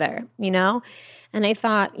me either, you know? And I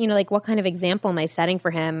thought, you know, like, what kind of example am I setting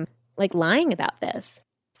for him, like, lying about this?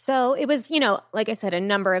 So it was, you know, like I said, a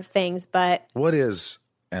number of things, but... What is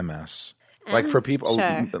MS? Like, for people,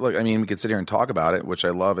 sure. Look, I mean, we could sit here and talk about it, which I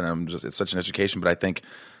love, and it's such an education, but I think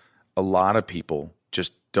a lot of people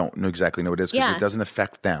just don't exactly know what it is, because it doesn't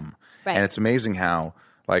affect them. Right. And it's amazing how,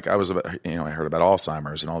 like, I heard about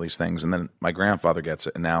Alzheimer's and all these things, and then my grandfather gets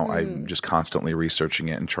it, and now I'm just constantly researching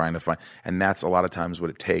it and trying to find, and that's a lot of times what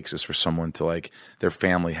it takes is for someone to, like, their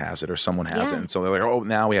family has it or someone has it, and so they're like, oh,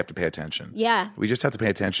 now we have to pay attention. Yeah. We just have to pay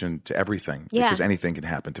attention to everything, because anything can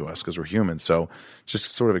happen to us because we're human. So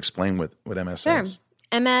just sort of explain what MS is.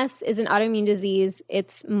 MS is an autoimmune disease.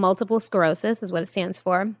 It's multiple sclerosis is what it stands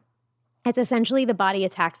for. It's essentially the body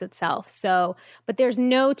attacks itself. So, but there's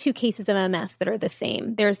no two cases of MS that are the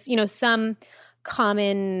same. There's, you know, some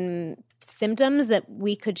common symptoms that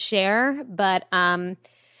we could share, but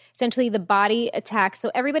essentially the body attacks.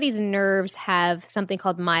 So everybody's nerves have something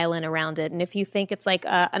called myelin around it. And if you think it's like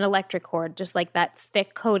an electric cord, just like that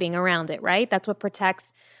thick coating around it, right? That's what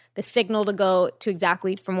protects the signal to go to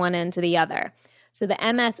exactly from one end to the other. So the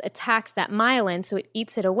MS attacks that myelin, so it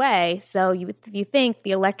eats it away. So if you think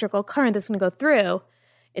the electrical current that's going to go through,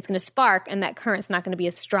 it's going to spark, and that current's not going to be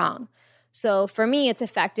as strong. So for me, it's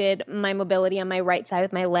affected my mobility on my right side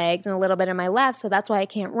with my legs and a little bit on my left. So that's why I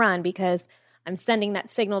can't run, because I'm sending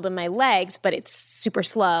that signal to my legs, but it's super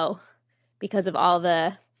slow because of all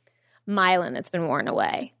the myelin that's been worn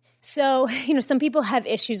away. So, you know, some people have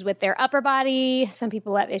issues with their upper body. Some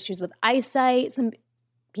people have issues with eyesight. Some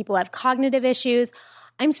people have cognitive issues.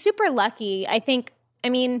 I'm super lucky. I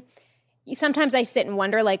mean, sometimes I sit and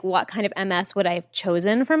wonder, like, what kind of MS would I have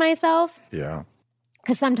chosen for myself? Yeah.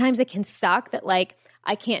 Because sometimes it can suck that, like,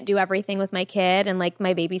 I can't do everything with my kid and, like,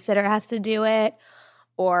 my babysitter has to do it.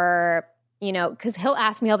 Or, you know, because he'll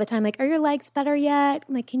ask me all the time, like, are your legs better yet?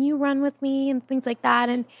 Like, can you run with me? And things like that.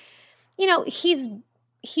 And, you know, he's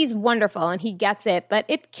wonderful and he gets it, but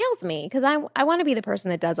it kills me because I want to be the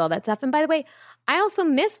person that does all that stuff. And by the way, I also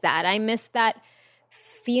miss that. I miss that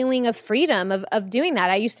feeling of freedom of doing that.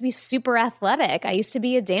 I used to be super athletic. I used to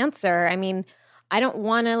be a dancer. I mean, I don't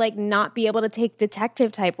want to, like, not be able to take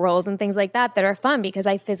detective type roles and things like that are fun because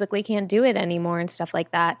I physically can't do it anymore and stuff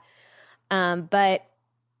like that. But,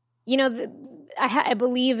 you know, I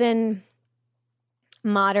believe in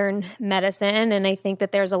modern medicine, and I think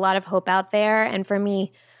that there's a lot of hope out there. And for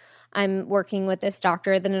me, I'm working with this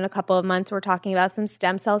doctor. Then in a couple of months, we're talking about some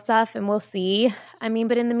stem cell stuff, and we'll see. I mean,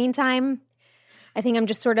 but in the meantime, I think I'm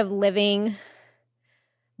just sort of living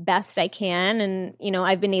best I can. And,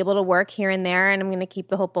 I've been able to work here and there, and I'm going to keep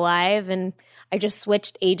the hope alive. And I just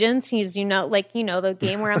switched agents. The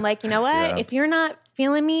game where I'm like, you know what? Yeah. If you're not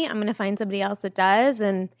feeling me, I'm going to find somebody else that does.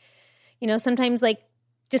 And, sometimes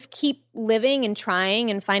just keep living and trying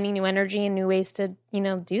and finding new energy and new ways to,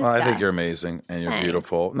 do stuff. I think you're amazing and you're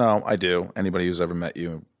beautiful. No, I do. Anybody who's ever met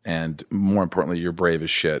you. And more importantly, you're brave as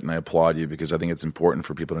shit. And I applaud you because I think it's important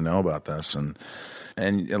for people to know about this. And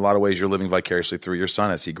in a lot of ways, you're living vicariously through your son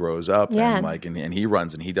as he grows up. Yeah. And he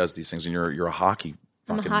runs and he does these things. And you're a hockey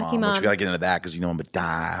fucking mom. Which we got to get into that because you know I'm a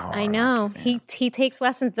die-hard. I know. He takes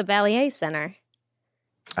lessons at the Valley Ice Center.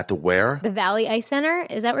 At the where? The Valley Ice Center?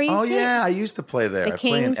 Is that where you used to? Yeah. I used to play there. The I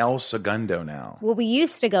play in Kings? El Segundo now. Well, we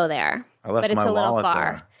used to go there. I left but it's my a little wallet far.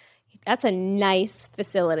 there. That's a nice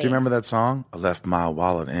facility. Do you remember that song? I left my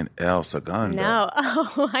wallet in El Segundo. No.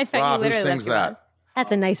 Oh, I thought Rob, you literally who sings left your wallet. that?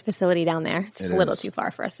 That's a nice facility down there. It's just a little is. too far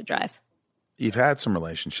for us to drive. You've had some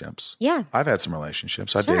relationships. Yeah. I've had some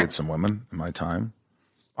relationships. I've Sure. dated some women in my time.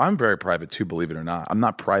 I'm very private too, believe it or not. I'm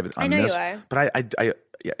not private on I know this. you are. But I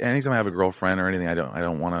anytime I have a girlfriend or anything, I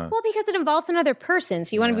don't want to. Well, because it involves another person,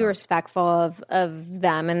 so you want to be respectful of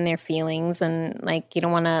them and their feelings, and you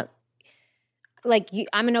don't want to.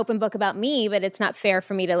 I'm an open book about me, but it's not fair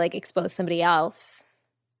for me to expose somebody else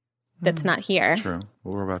that's not here. True.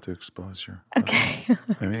 Well, we're about to expose your. Okay.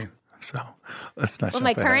 I mean, so let's not. Well,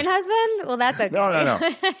 my current husband? Well, that's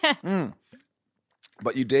okay. No.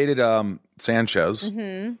 But you dated Sanchez,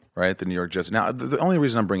 right? The New York Jets. Now, the only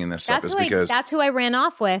reason I'm bringing this up is because that's who I ran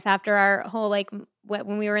off with after our whole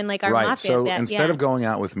when we were in our right. mafia. So instead of going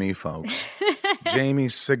out with me, folks, Jamie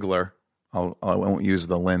Sigler. I won't use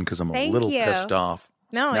the Lynn because I'm a little pissed off.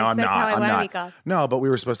 No, I'm that's not. how I I'm want to not. be called. No, but we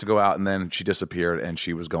were supposed to go out, and then she disappeared, and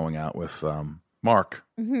she was going out with Mark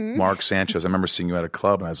Sanchez. I remember seeing you at a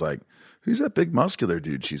club, and I was like, "Who's that big muscular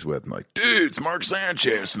dude she's with?" I'm like, "Dude, it's Mark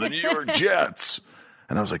Sanchez from the New York Jets."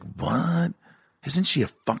 And I was like, "What? Isn't she a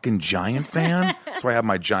fucking Giant fan?" So I have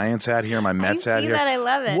my Giants hat here, my Mets hat here. That I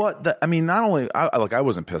love it. What? I mean, not only I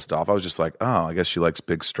wasn't pissed off. I was just like, "Oh, I guess she likes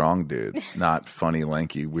big, strong dudes, not funny,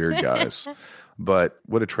 lanky, weird guys." But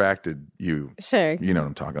what attracted you? Sure. You know what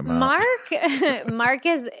I'm talking about. Mark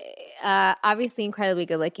is obviously incredibly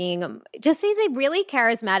good looking. Just he's a really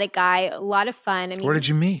charismatic guy, a lot of fun. I mean, Where did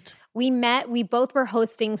you meet? We met, we both were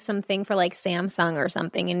hosting something for Samsung or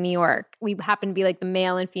something in New York. We happened to be the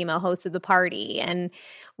male and female hosts of the party. And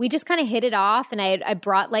we just kind of hit it off. And I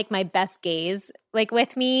brought my best gays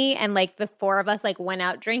with me. And the four of us went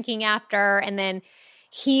out drinking after. And then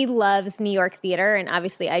he loves New York theater, and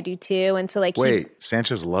obviously I do too. And so wait,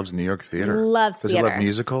 Sanchez loves New York theater. Does he love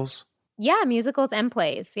musicals? Yeah, musicals and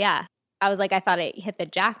plays. Yeah. I was I thought it hit the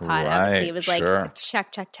jackpot. Right, Obviously, it was sure.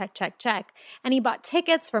 Check, check, check, check, check. And he bought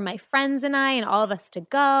tickets for my friends and I and all of us to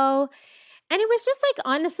go. And it was just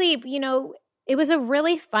honestly, it was a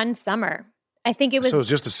really fun summer. I think it was. So it was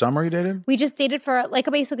just a summer you dated? We just dated for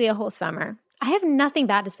basically a whole summer. I have nothing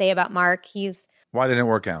bad to say about Mark. Why didn't it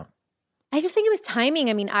work out? I just think it was timing.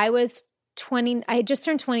 I mean, I was 20, I had just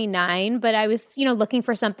turned 29, but I was, looking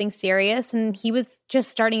for something serious, and he was just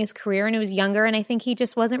starting his career and he was younger. And I think he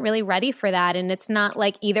just wasn't really ready for that. And it's not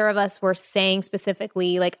either of us were saying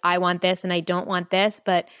specifically, I want this and I don't want this,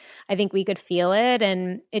 but I think we could feel it.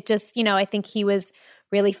 And it just, I think he was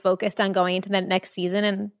really focused on going into that next season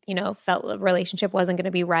and, felt the relationship wasn't going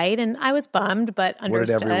to be right. And I was bummed, but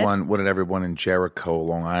understood. What did everyone in Jericho,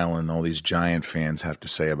 Long Island, all these Giant fans have to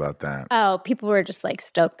say about that? Oh, people were just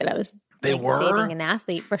stoked that I was dating an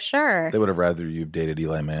athlete for sure. They would have rather you dated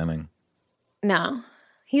Eli Manning. No.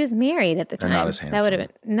 He was married at the time. And not as handsome. That would have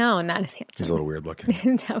been not as handsome. He's a little weird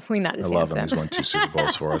looking. Definitely not as handsome. I love him. He's won 2 Super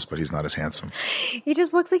Bowls for us, but he's not as handsome. He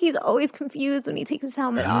just looks like he's always confused when he takes his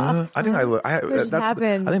helmet off. I think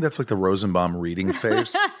that's the Rosenbaum reading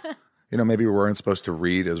face. Maybe we weren't supposed to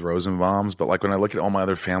read as Rosenbaums, but when I look at all my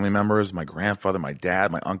other family members, my grandfather, my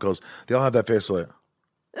dad, my uncles, they all have that face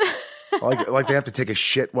like they have to take a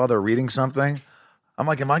shit while they're reading something. I'm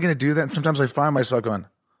like, am I going to do that? And sometimes I find myself going,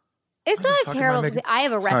 it's not a terrible – I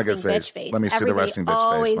have a resting bitch face. Let me see the resting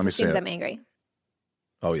bitch face. Let me see it. I'm angry.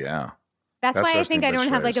 Oh, yeah. That's why I think I don't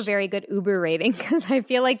have a very good Uber rating, because I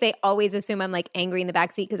feel they always assume I'm angry in the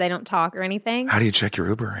backseat because I don't talk or anything. How do you check your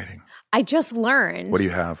Uber rating? I just learned. What do you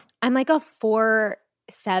have? I'm a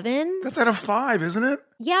 4.7. That's out of 5, isn't it?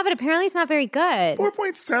 Yeah, but apparently it's not very good.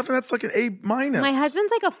 4.7, that's an A-. My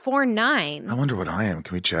husband's a 4.9. I wonder what I am.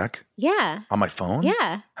 Can we check? Yeah. On my phone?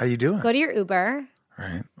 Yeah. How do you do it? Go to your Uber.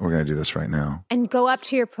 Right. We're going to do this right now. And go up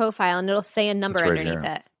to your profile and it'll say a number underneath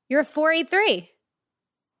it. You're a 483.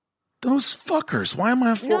 Those fuckers. Why am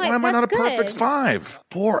I not a perfect 5?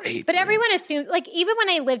 4.8. But everyone assumes, like, even when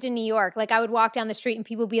I lived in New York, like, I would walk down the street and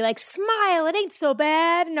people would be like, smile, it ain't so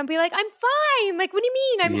bad. And I'd be like, I'm fine. Like, what do you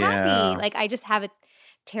mean? I'm happy. Like, I just have a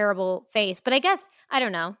terrible face. But I guess, I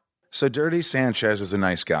don't know. So Dirty Sanchez is a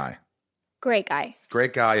nice guy. Great guy.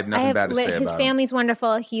 Great guy. I have nothing bad to say about him. His family's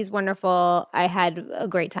wonderful. He's wonderful. I had a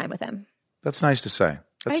great time with him. That's nice to say.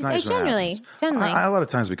 That's nice. Generally. I a lot of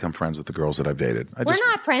times become friends with the girls that I've dated. We're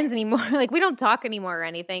not friends anymore. Like, we don't talk anymore or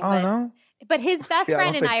anything. Oh, no? But his best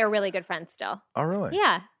friend and I are really good friends still. Oh, really?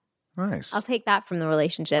 Yeah. Nice. I'll take that from the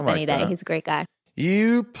relationship any day. He's a great guy.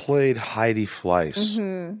 You played Heidi Fleiss.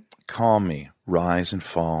 Mm-hmm. Call me Rise and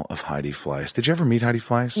Fall of Heidi Fleiss. Did you ever meet Heidi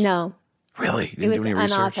Fleiss? No. Really? You didn't do any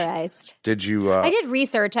research? Unauthorized. Did you? I did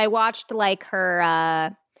research. I watched, like,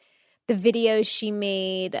 her... the videos she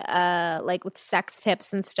made, like with sex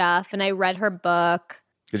tips and stuff. And I read her book.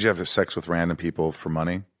 Did you have sex with random people for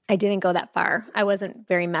money? I didn't go that far. I wasn't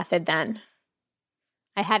very method then.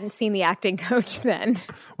 I hadn't seen the acting coach then.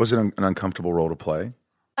 Was it an uncomfortable role to play?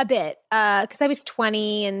 A bit, because I was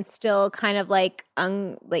 20 and still kind of like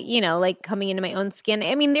coming into my own skin.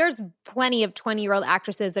 I mean, there's plenty of 20-year-old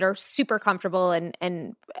actresses that are super comfortable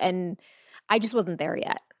and I just wasn't there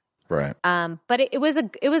yet. Right. But it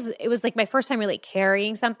was like my first time really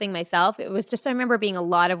carrying something myself. It was just, I remember being a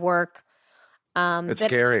lot of work. It's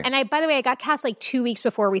scary. And by the way, I got cast like 2 weeks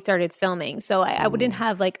before we started filming. So I wouldn't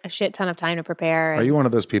have like a shit ton of time to prepare. Are you one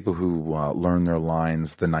of those people who learn their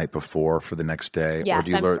lines the night before for the next day? Yeah,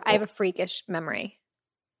 I have a freakish memory.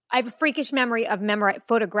 I have a freakish memory of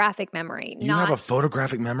photographic memory. You have a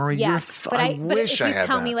photographic memory? Yes. I wish I had that. If you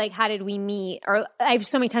tell me, like, how did we meet? Or I have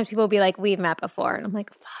so many times people will be like, we've met before. And I'm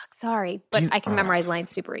like, fuck, sorry. But I can memorize lines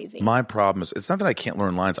super easy. My problem is, it's not that I can't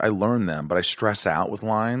learn lines. I learn them, but I stress out with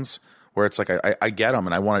lines where it's like I get them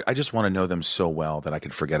and I just want to know them so well that I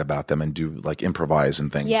could forget about them and do like improvise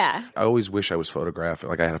and things. Yeah. I always wish I was photographic.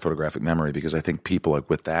 Like I had a photographic memory because I think people like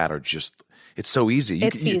with that are just, it's so easy.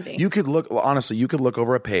 It's easy. You could look, honestly, you could look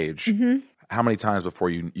over a page. Mm-hmm. How many times before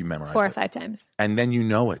you memorize it? 4 or 5 times. And then you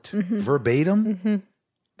know it. Mm-hmm. Verbatim? Mm-hmm.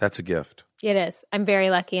 That's a gift. It is. I'm very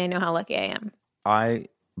lucky. I know how lucky I am. I,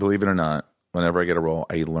 believe it or not, whenever I get a role,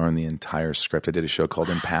 I learn the entire script. I did a show called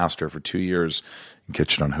Impastor for 2 years. You can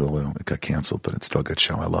catch it on Hulu. It got canceled, but it's still a good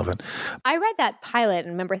show. I love it. I read that pilot and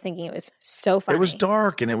remember thinking it was so funny. It was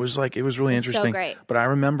dark and it was really interesting. So great. But I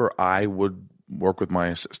remember I would work with my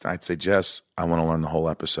assistant. I'd say, Jess, I want to learn the whole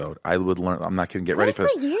episode. I would learn. I'm not going to get ready for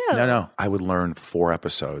this. You. No. I would learn 4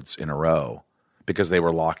 episodes in a row because they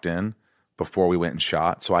were locked in before we went and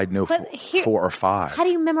shot. So I'd know 4 or 5. How do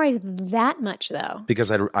you memorize that much, though? Because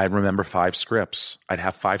I'd remember 5 scripts. I'd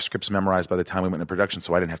have 5 scripts memorized by the time we went into production,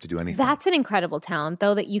 so I didn't have to do anything. That's an incredible talent,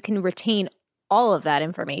 though, that you can retain all of that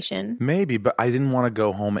information. Maybe, but I didn't want to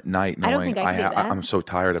go home at night knowing I don't think I could do that. I'm so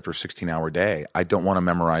tired after a 16-hour day. I don't want to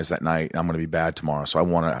memorize that night. I'm going to be bad tomorrow, so I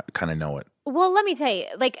want to kind of know it. Well, let me tell you,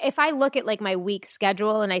 like if I look at like my week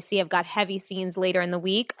schedule and I see I've got heavy scenes later in the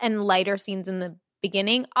week and lighter scenes in the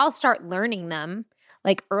beginning, I'll start learning them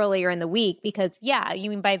like earlier in the week because you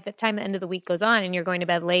mean by the time the end of the week goes on and you're going to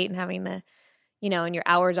bed late and having the and your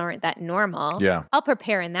hours aren't that normal. Yeah. I'll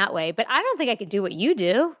prepare in that way. But I don't think I could do what you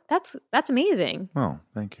do. That's amazing. Oh,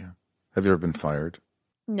 thank you. Have you ever been fired?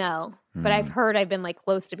 No. But I've heard I've been like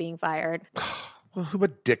close to being fired. Well,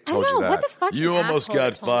 what dick told you that? What the fuck? You almost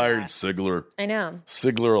got fired, Sigler. I know.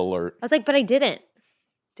 Sigler alert. I was like, but I didn't.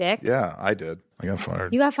 Dick. Yeah, I did. I got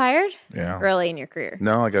fired. You got fired? Yeah. Early in your career.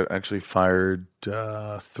 No, I got actually fired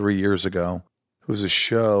 3 years ago. It was a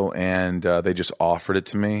show, and they just offered it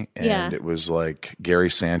to me, and it was like Gary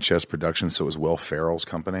Sanchez Productions, so it was Will Ferrell's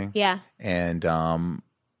company. Yeah. And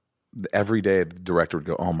every day the director would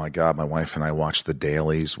go, oh, my God, my wife and I watched the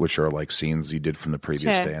dailies, which are like scenes you did from the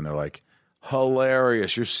previous day, and they're like,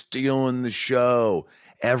 hilarious, you're stealing the show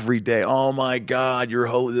every day. Oh, my God,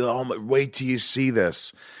 wait till you see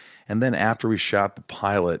this. And then after we shot the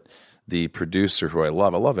pilot, the producer, who I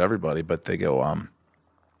love everybody, but they go,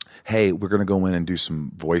 hey, we're going to go in and do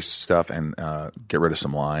some voice stuff and get rid of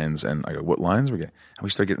some lines. And I go, what lines are we getting? And we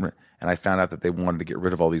start getting rid. And I found out that they wanted to get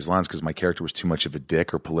rid of all these lines because my character was too much of a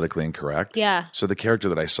dick or politically incorrect. Yeah. So the character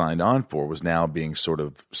that I signed on for was now being sort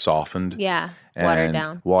of softened. Yeah.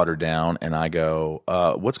 And watered down. And I go,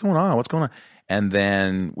 what's going on? What's going on? And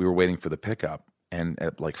then we were waiting for the pickup. And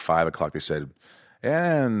at like 5 o'clock, they said,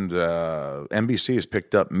 and NBC has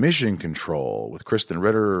picked up Mission Control with Kristen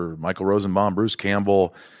Ritter, Michael Rosenbaum, Bruce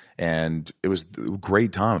Campbell. And it was a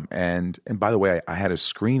great time. And by the way, I had a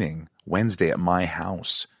screening Wednesday at my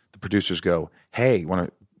house. The producers go, hey,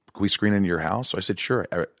 can we screen in your house? So I said, sure.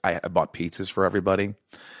 I bought pizzas for everybody.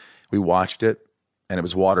 We watched it. and it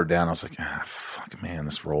was watered down. I was like, fuck, man,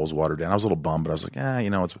 this role's watered down. I was a little bummed, but I was like,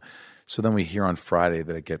 it's. So then we hear on Friday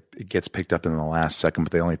that it gets picked up in the last second,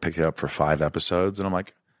 but they only picked it up for 5 episodes. And I'm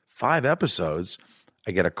like, 5 episodes?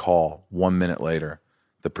 I get a call 1 minute later.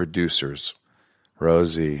 The producers,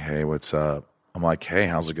 Rosie, hey, what's up? I'm like, hey,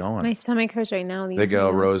 how's it going? My stomach hurts right now. They go,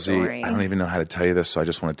 Rosie, I don't even know how to tell you this, so I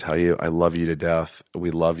just want to tell you, I love you to death.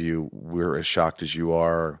 We love you. We're as shocked as you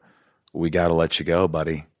are. We got to let you go,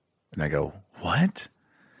 buddy. And I go, what?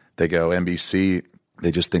 They go, NBC,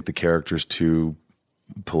 they just think the character's too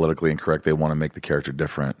politically incorrect. They want to make the character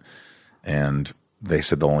different. And they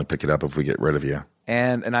said they'll only pick it up if we get rid of you.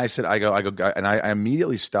 And I said, I go, and I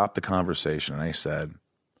immediately stopped the conversation and I said,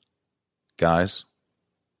 guys,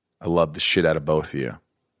 I love the shit out of both of you.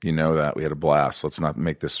 You know that. We had a blast. Let's not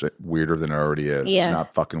make this weirder than it already is. Yeah. It's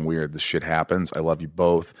not fucking weird. This shit happens. I love you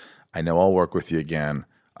both. I know I'll work with you again.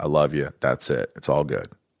 I love you. That's it. It's all good.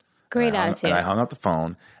 Great attitude. And I hung up the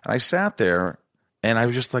phone and I sat there and I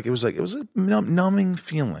was just like, it was a numbing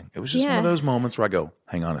feeling. It was just one of those moments where I go,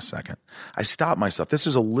 hang on a second. I stopped myself. This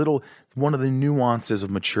is one of the nuances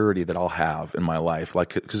of maturity that I'll have in my life.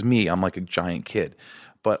 Like, because I'm like a giant kid.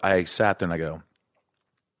 But I sat there and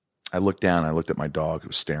I looked down, I looked at my dog who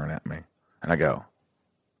was staring at me, and I go,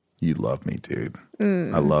 you love me, dude.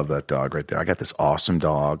 I love that dog right there. I got this awesome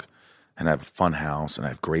dog, and I have a fun house, and I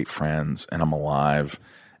have great friends, and I'm alive,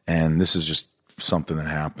 and this is just something that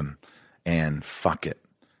happened, and fuck it.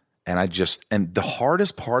 And the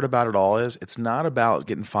hardest part about it all is it's not about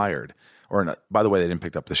getting fired. By the way, they didn't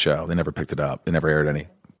pick up the show. They never picked it up. They never aired any.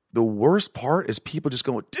 The worst part is people just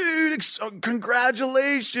going, dude,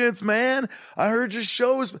 congratulations, man. I heard your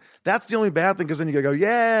show was. That's the only bad thing because then you gotta go,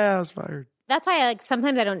 yeah, I was fired. That's why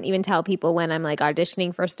sometimes I don't even tell people when I'm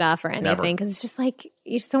auditioning for stuff or anything because it's just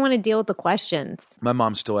you just don't want to deal with the questions. My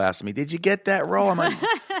mom still asks me, did you get that role? I'm like,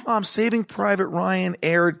 Mom, Saving Private Ryan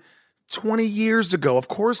aired 20 years ago. Of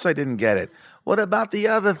course I didn't get it. What about the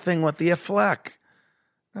other thing with the Affleck?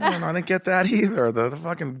 I didn't get that either. The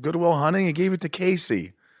fucking Good Will Hunting, he gave it to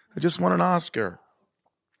Casey. I just won an Oscar.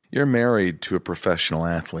 You're married to a professional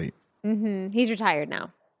athlete. Mm-hmm. He's retired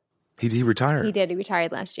now. He retired? He did. He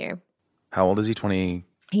retired last year. How old is he? 20?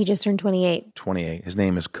 He just turned 28. 28. His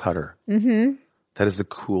name is Cutter. Mm-hmm. That is the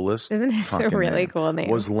coolest. Isn't it a really cool name?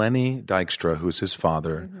 Was Lenny Dykstra, who's his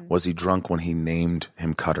father, was he drunk when he named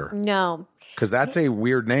him Cutter? No. Because that's a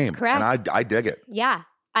weird name. Correct. And I dig it. Yeah.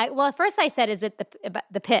 Well, at first I said, is it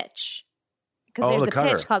the pitch? Because there's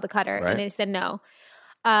a pitch called the Cutter. Right? And they said no.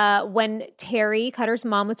 When Terry, Cutter's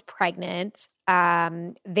mom, was pregnant,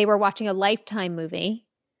 they were watching a Lifetime movie,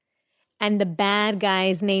 and the bad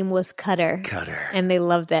guy's name was Cutter. Cutter. And they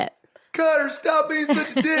loved it. Cutter, stop being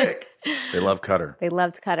such a dick. They love Cutter. They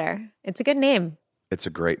loved Cutter. It's a good name. It's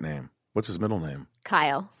a great name. What's his middle name?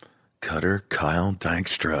 Kyle. Cutter Kyle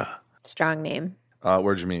Dykstra. Strong name.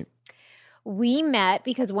 Where'd you meet? We met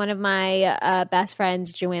because one of my best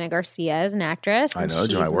friends, Joanna Garcia, is an actress. I know,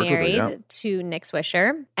 she's I work married with her, to Nick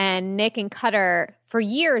Swisher. And Nick and Cutter, for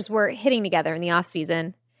years, were hitting together in the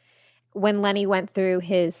off-season when Lenny went through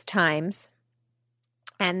his times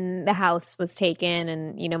and the house was taken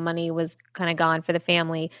and, money was kind of gone for the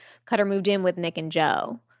family. Cutter moved in with Nick and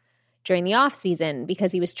Joe during the off-season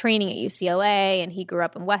because he was training at UCLA and he grew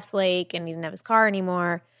up in Westlake and he didn't have his car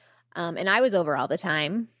anymore. And I was over all the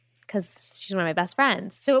time because she's one of my best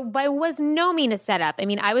friends. So it was no mean a setup. I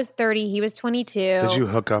mean, I was 30, he was 22. Did you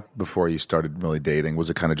hook up before you started really dating? Was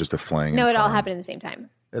it kind of just a fling? No, it all happened at the same time.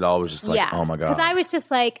 It all was just oh my God. Because I was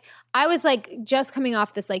just coming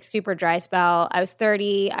off this super dry spell. I was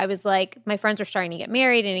 30. I was my friends were starting to get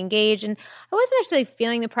married and engaged. And I wasn't actually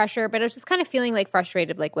feeling the pressure, but I was just kind of feeling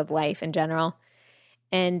frustrated with life in general.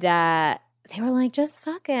 And they were just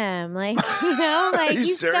fuck him.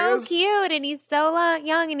 He's serious? so cute and he's so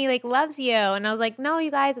young and he loves you. And I was like, no, you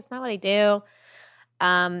guys, that's not what I do.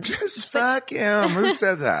 Just fuck him. Who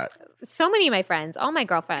said that? So many of my friends, all my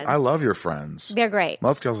girlfriends. I love your friends. They're great.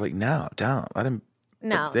 Most girls no, don't. I didn't.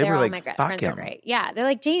 No, they were all my fuck friends him. are great. Yeah,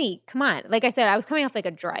 they're Jamie, come on. Like I said, I was coming off a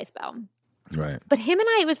dry spell. Right. But him and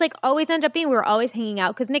I, it was always ended up being, we were always hanging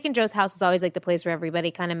out because Nick and Joe's house was always the place where everybody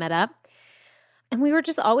kind of met up. And we were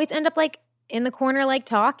just always end up in the corner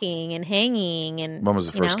talking and hanging. And when was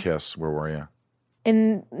the first kiss? Where were you?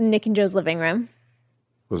 In Nick and Joe's living room.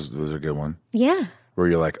 Was it a good one? Yeah. Where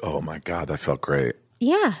you're oh my God, that felt great.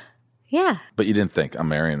 Yeah. Yeah. But you didn't think, I'm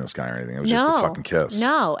marrying this guy or anything. It was just a fucking kiss.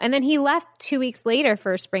 No. And then he left 2 weeks later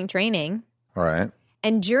for spring training. All right.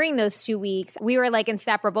 And during those 2 weeks, we were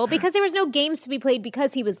inseparable because there was no games to be played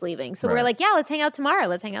because he was leaving. So we're yeah, let's hang out tomorrow.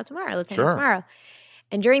 Let's hang out tomorrow. Let's hang out tomorrow.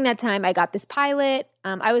 And during that time, I got this pilot.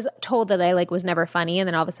 I was told that I was never funny, and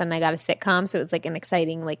then all of a sudden I got a sitcom. So it was an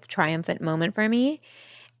exciting, triumphant moment for me.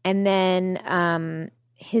 And then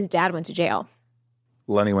his dad went to jail.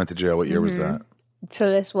 Lenny went to jail. What year was that? So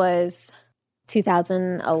this was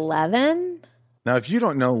 2011. Now, if you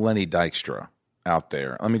don't know Lenny Dykstra out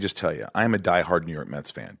there, let me just tell you, I'm a diehard New York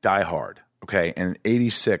Mets fan. Diehard. Okay. And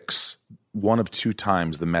 86, one of 2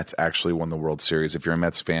 times the Mets actually won the World Series. If you're a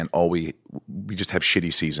Mets fan, we just have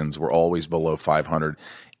shitty seasons. We're always below 500.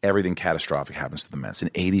 Everything catastrophic happens to the Mets. In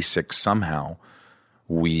 86, somehow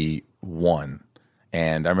we won.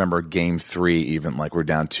 And I remember game 3, even we're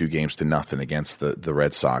down 2-0 against the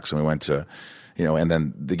Red Sox. And we went to, and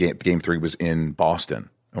then the game 3 was in Boston.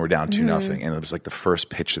 And we're down 2-0. And it was the first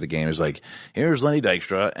pitch of the game. It was here's Lenny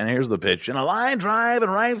Dykstra, and here's the pitch. And a line drive in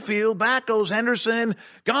right field. Back goes Henderson.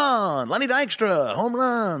 Gone. Lenny Dykstra. Home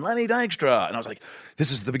run. Lenny Dykstra. And I was like,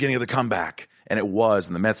 this is the beginning of the comeback. And it was.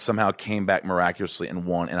 And the Mets somehow came back miraculously and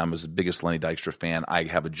won. And I was the biggest Lenny Dykstra fan. I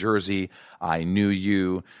have a jersey. I knew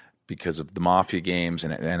you because of the Mafia games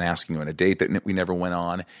and asking you on a date that we never went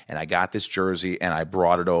on. And I got this jersey and I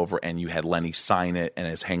brought it over and you had Lenny sign it and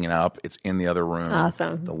it's hanging up. It's in the other room.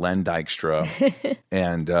 Awesome. The Len Dykstra.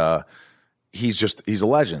 And he's a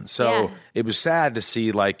legend. So it was sad to see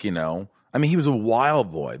he was a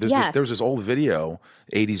wild boy. There was this old video,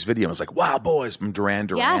 80s video. It was Wild Boys from Duran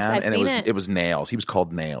Duran. Yes, I've seen it. It was Nails. He was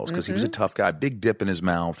called Nails because he was a tough guy, big dip in his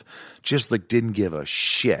mouth, just didn't give a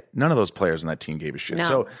shit. None of those players in that team gave a shit. No.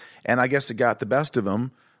 So, and I guess it got the best of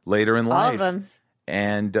him later in life. All of them.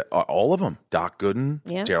 And all of them. Doc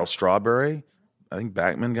Gooden, Gerald Strawberry. I think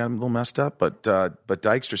Backman got him a little messed up, but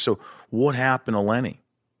Dykstra. So what happened to Lenny?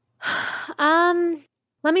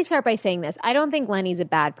 Let me start by saying this. I don't think Lenny's a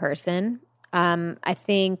bad person. I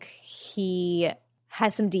think he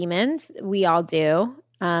has some demons. We all do.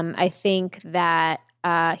 I think that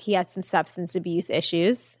he has some substance abuse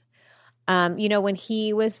issues. When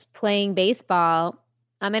he was playing baseball,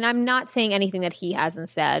 and I'm not saying anything that he hasn't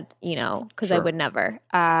said, because I would never.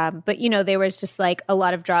 But, there was just a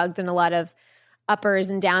lot of drugs and a lot of uppers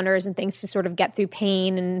and downers and things to sort of get through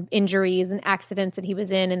pain and injuries and accidents that he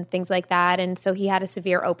was in and things like that. And so he had a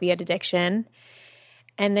severe opiate addiction.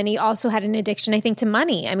 And then he also had an addiction, I think, to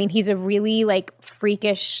money. I mean, he's a really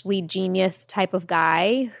freakishly genius type of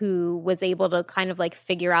guy who was able to kind of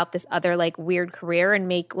figure out this other weird career and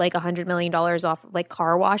make $100 million off of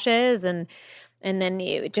car washes. And then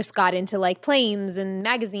it just got into planes and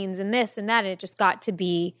magazines and this and that. And it just got to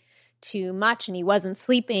be too much, and he wasn't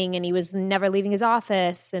sleeping, and he was never leaving his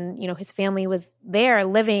office, and his family was there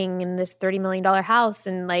living in this $30 million house,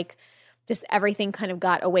 and just everything kind of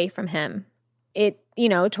got away from him. It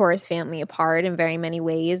tore his family apart in very many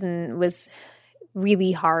ways and was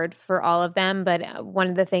really hard for all of them. But one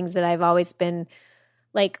of the things that I've always been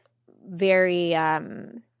very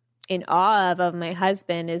in awe of my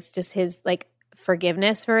husband is just his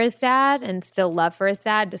forgiveness for his dad and still love for his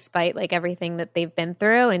dad despite everything that they've been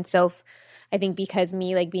through. And so I think because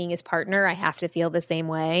me being his partner, I have to feel the same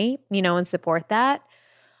way, and support that.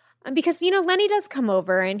 Because, Lenny does come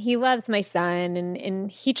over and he loves my son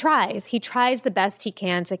and he tries the best he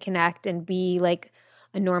can to connect and be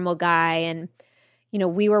a normal guy. And,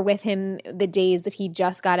 we were with him the days that he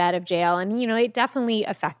just got out of jail, and, it definitely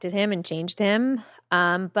affected him and changed him.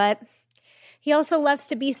 But he also loves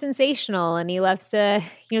to be sensational, and he loves to,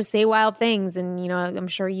 say wild things. And, I'm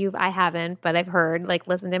sure I haven't, but I've heard,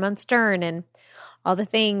 listen to him on Stern and all the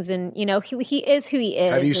things. And, he is who he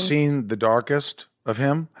is. Have you seen the darkest of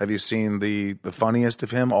him? Have you seen the funniest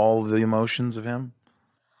of him, all the emotions of him?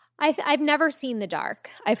 I've never seen the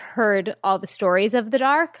dark. I've heard all the stories of the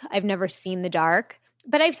dark. I've never seen the dark.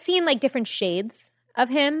 But I've seen, different shades of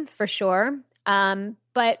him, for sure.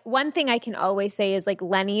 But one thing I can always say is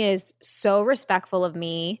Lenny is so respectful of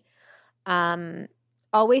me,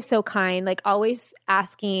 always so kind, always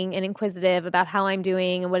asking and inquisitive about how I'm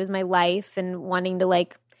doing and what is my life and wanting to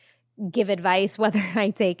give advice whether I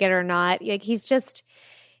take it or not. He's just,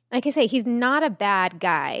 like I say, he's not a bad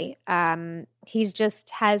guy. He's just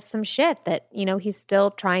has some shit that, he's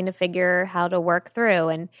still trying to figure how to work through.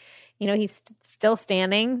 And, he's still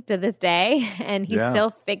standing to this day and he's still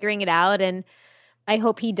figuring it out. And I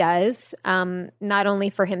hope he does, not only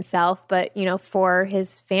for himself, but, for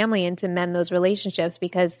his family and to mend those relationships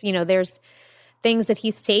because, there's things that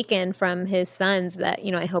he's taken from his sons that,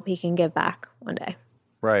 I hope he can give back one day.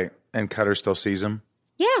 Right. And Cutter still sees him?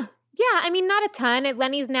 Yeah. Yeah. I mean, not a ton.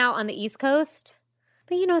 Lenny's now on the East Coast.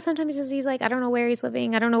 But, sometimes he's I don't know where he's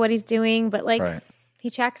living. I don't know what he's doing. But, right. He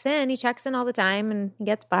checks in. He checks in all the time and he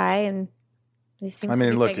gets by. And I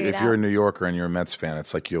mean, look, if you're a New Yorker and you're a Mets fan,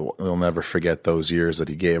 it's like you'll never forget those years that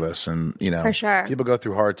he gave us. And, for sure. People go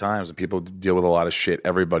through hard times and people deal with a lot of shit.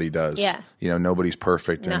 Everybody does. Yeah. Nobody's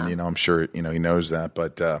perfect. No. And, I'm sure, he knows that.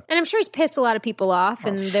 But and I'm sure he's pissed a lot of people off.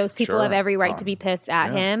 And those people have every right to be pissed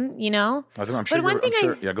at him, I'm sure. But one thing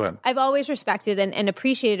yeah, go ahead. I've always respected and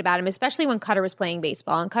appreciated about him, especially when Cutter was playing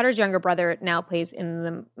baseball. And Cutter's younger brother now plays in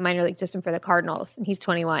the minor league system for the Cardinals. And he's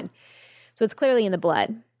 21. So it's clearly in the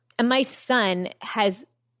blood. And my son has,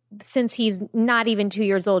 since he's not even 2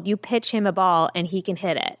 years old, you pitch him a ball and he can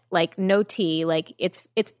hit it. Like no tee, like it's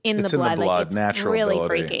in the blood. Like it's natural really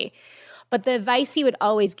ability. Freaky. But the advice he would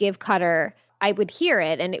always give Cutter, I would hear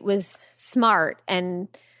it and it was smart and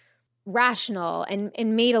rational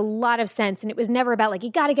and made a lot of sense. And it was never about like, you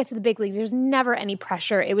got to get to the big leagues. There's never any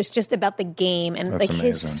pressure. It was just about the game. And That's like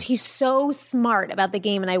amazing. he's so smart about the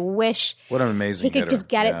game. And I wish what an amazing he could hitter. just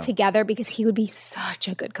get it together because he would be such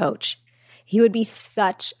a good coach. He would be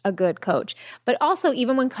such a good coach. But also,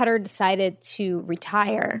 even when Cutter decided to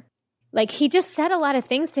retire, like he just said a lot of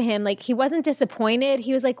things to him. Like he wasn't disappointed.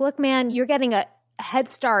 He was like, look, man, you're getting a head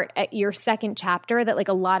start at your second chapter that like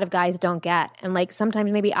a lot of guys don't get. And like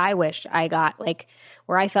sometimes maybe I wish I got like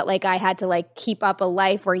where I felt like I had to like keep up a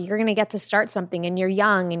life where you're going to get to start something and you're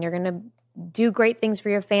young and you're going to do great things for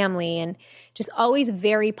your family, and just always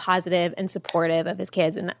very positive and supportive of his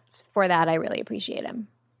kids. And for that, I really appreciate him.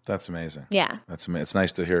 That's amazing. Yeah. That's amazing. It's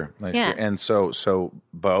nice to hear. To hear. And so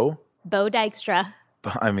Bo Dykstra.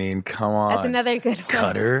 I mean, come on. That's another good one.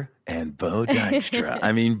 Cutter and Bo Dykstra.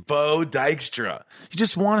 I mean, Bo Dykstra. You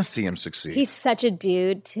just want to see him succeed. He's such a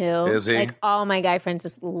dude, too. Is he? Like, all my guy friends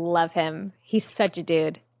just love him. He's such a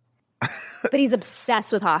dude. But he's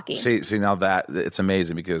obsessed with hockey. See, now that it's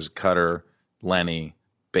amazing because Cutter, Lenny,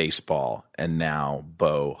 baseball, and now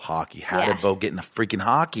Bo, hockey. How did Bo get into freaking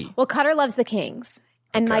hockey? Well, Cutter loves the Kings.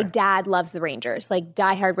 And my dad loves the Rangers, like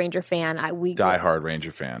diehard Ranger fan. Diehard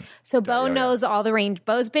Ranger fan. So Bo knows all the range.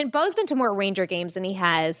 Bo's been to more Ranger games than he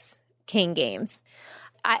has King games.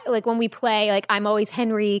 Like when we play, like I'm always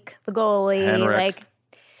Henrique, the goalie. Henrik.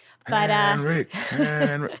 Henrik.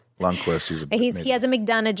 Lundqvist. He has a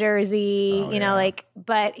McDonough jersey,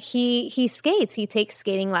 but he skates. He takes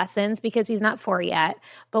skating lessons because he's not 4 yet.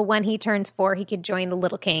 But when he turns 4, he could join the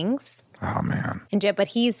Little Kings. Oh man! But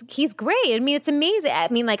he's great. I mean, it's amazing. I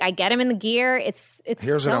mean, like I get him in the gear. It's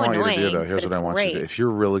Here's so what I want annoying, you to do, though. Here's what I want you to do. If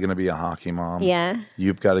you're really going to be a hockey mom,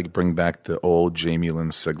 you've got to bring back the old Jamie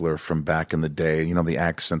Lynn Sigler from back in the day. You know, the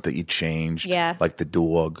accent that you changed, like the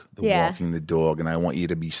dog, walking the dog. And I want you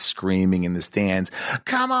to be screaming in the stands,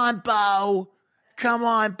 "Come on, Bo! Come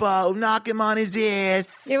on, Bo, knock him on his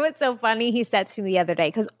ass." You know what's so funny? He said to me the other day,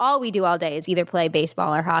 because all we do all day is either play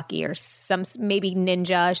baseball or hockey or some maybe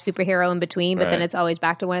ninja superhero in between, but then it's always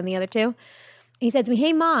back to one of the other two. He said to me,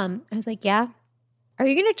 "Hey, Mom." I was like, "Yeah? Are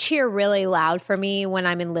you going to cheer really loud for me when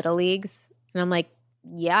I'm in Little Leagues?" And I'm like,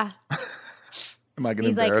 "Yeah." Am I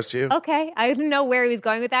going to embarrass you? Okay. I didn't know where he was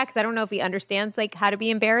going with that because I don't know if he understands like how to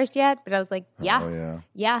be embarrassed yet. But I was like,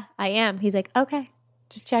 yeah, I am. He's like, okay,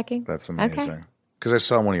 just checking. That's amazing. Okay. Because I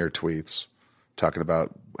saw one of your tweets talking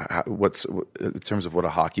about what's in terms of what a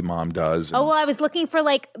hockey mom does. Oh, well, I was looking for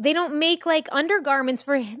they don't make undergarments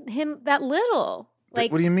for him that little. What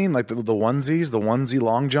do you mean? Like the onesies, the onesie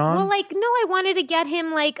long john? Well, no, I wanted to get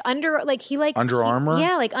him he likes Under Armour?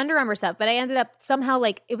 Yeah, Under Armour stuff. But I ended up somehow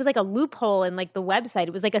it was a loophole in the website.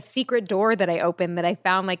 It was a secret door that I opened that I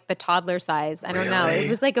found the toddler size. I don't know. It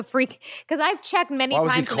was a freak because I've checked many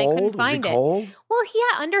times and I couldn't find it. Cold? Well,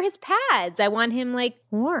 yeah, under his pads. I want him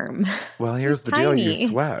warm. Well, here's the deal: you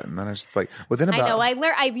sweat, and then it's within about. I know. I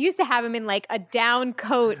learned. I used to have him in a down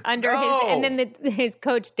coat under his, and then his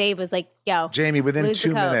coach Dave was like, "Yo, Jamie, within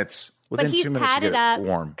 2 minutes, within 2 minutes, you get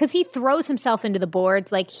warm." Because he throws himself into the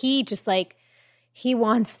boards. He just he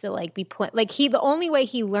wants to be the only way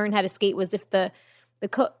he learned how to skate was if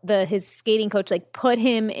his skating coach put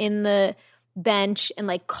him in the bench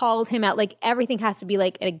and called him out. Everything has to be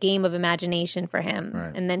a game of imagination for him,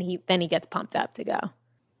 right. And then he gets pumped up to go.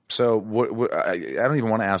 So what I don't even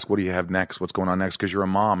want to ask what do you have next, what's going on next, because you're a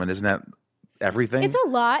mom, and isn't that everything? It's a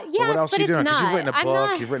lot, yes, what else but are you doing? It's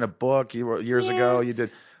not. You've written a book years ago. You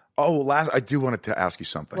did. Oh, I do want to ask you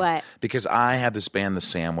something. What? Because I have this band, The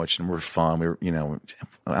Sandwich, and we're fun.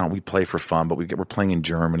 We play for fun, but we're playing in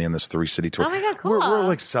Germany on this 3-city tour. Oh my God, cool.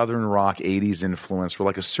 We're Southern rock, 80s influence.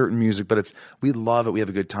 We're a certain music, but we love it. We have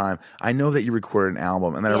a good time. I know that you recorded an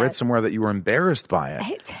album, and then I read somewhere that you were embarrassed by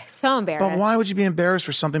it. So embarrassed. But why would you be embarrassed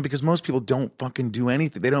for something? Because most people don't fucking do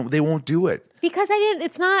anything. They won't do it. Because I didn't.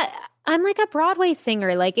 It's not. I'm a Broadway singer.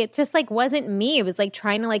 It just wasn't me. It was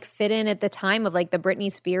trying to fit in at the time of the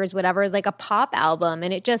Britney Spears, whatever. It was a pop album.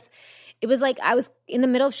 And it it was like I was in the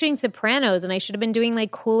middle of shooting Sopranos and I should have been doing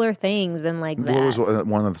like cooler things than like that. What was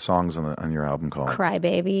one of the songs on your album called? Cry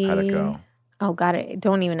Baby. How'd it go? Oh God,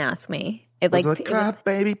 don't even ask me. It was like Cry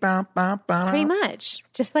Baby, pretty much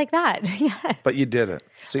just like that. Yeah. But you did it.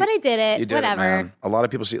 See, but I did it. You did Whatever. It, man. A lot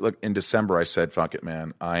of people see. Look, in December, I said, "Fuck it,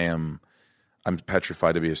 man. I'm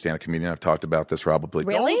petrified to be a stand-up comedian." I've talked about this. Probably.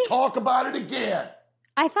 Really? Don't talk about it again.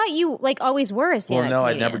 I thought you like always were a stand-up Well, no,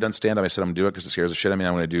 comedian. I'd never done stand-up. I said I'm gonna do it because it scares the shit out of me.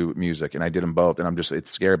 I'm gonna do music, and I did them both. And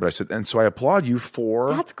it's scary. But I said, and so I applaud you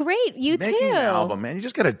for That's great. You making too. an album, man. You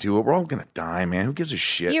just gotta do it. We're all gonna die, man. Who gives a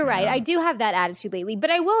shit? You're right. Man? I do have that attitude lately,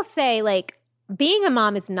 but I will say, like, being a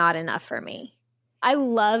mom is not enough for me. I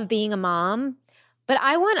love being a mom, but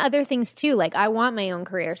I want other things too. Like, I want my own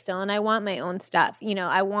career still, and I want my own stuff. You know,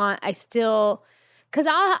 because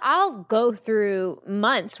I'll go through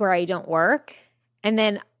months where I don't work, and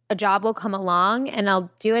then a job will come along, and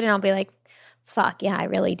I'll do it, and I'll be like, fuck, yeah, I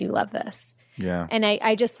really do love this. Yeah. And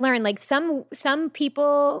I just learned, like, some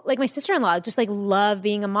people, like my sister-in-law, just, like, love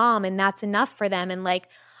being a mom, and that's enough for them. And, like,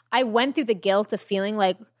 I went through the guilt of feeling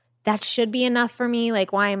like that should be enough for me.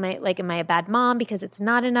 Like, why am I a bad mom because it's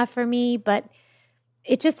not enough for me? But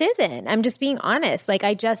it just isn't. I'm just being honest. Like,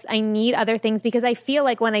 I need other things because I feel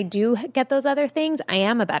like when I do get those other things, I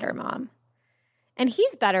am a better mom. And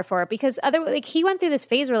he's better for it because he went through this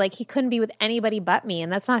phase where like he couldn't be with anybody but me,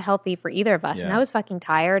 and that's not healthy for either of us. Yeah. And I was fucking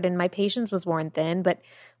tired, and my patience was worn thin. But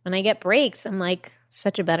when I get breaks, I'm like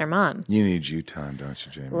such a better mom. You need you time, don't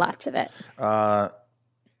you, Jamie? Lots of it.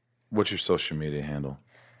 What's your social media handle?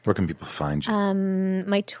 Where can people find you?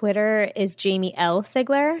 My Twitter is Jamie L.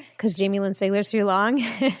 Sigler because Jamie Lynn Sigler's too long,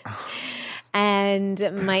 and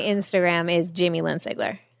my Instagram is Jamie Lynn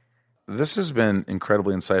Sigler. This has been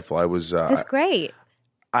incredibly insightful. That's great.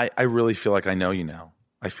 I really feel like I know you now.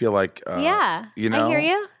 I feel like yeah, you know, I hear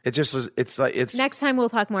you. It just it's like it's. Next time we'll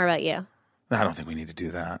talk more about you. I don't think we need to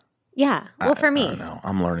do that. Yeah, well, for me, I don't know.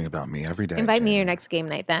 I'm learning about me every day. Invite me to your next game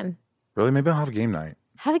night then. Really? Maybe I'll have a game night.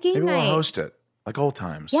 Have a game Maybe night. we'll host it like old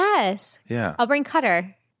times. Yes. Yeah. I'll bring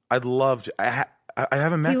Cutter. I'd love to. I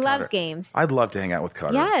haven't met. He Cutter. loves games. I'd love to hang out with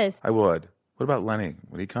Cutter. Yes. I would. What about Lenny?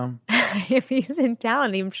 Would he come? If he's in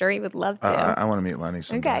town, I'm sure he would love to. I want to meet Lenny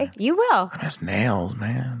someday. Okay, you will. I mean, his nails,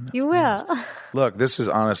 man. You will. Look, this has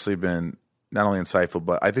honestly been not only insightful,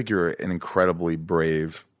 but I think you're an incredibly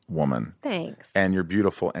brave woman. Thanks. And you're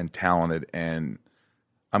beautiful and talented, and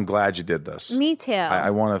I'm glad you did this. Me too. I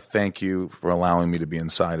want to thank you for allowing me to be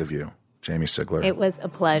inside of you, Jamie Sigler. It was a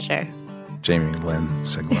pleasure. Jamie Lynn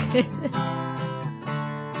Sigler.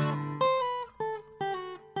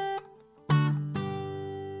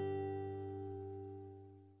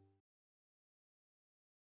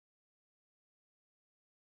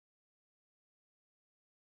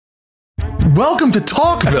 Welcome to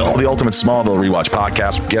Talkville, The ultimate Smallville rewatch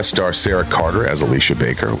podcast. Guest star Sarah Carter as Alicia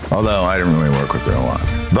Baker. although I didn't really work with her a lot.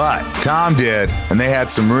 But Tom did, and they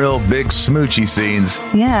had some real big smoochy scenes.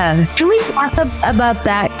 Yeah. Can we talk about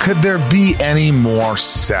that? Could there be any more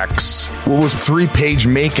sex? What was a 3-page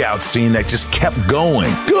makeout scene that just kept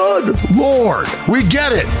going? Good Lord. We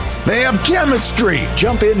get it. They have chemistry.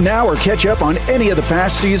 Jump in now or catch up on any of the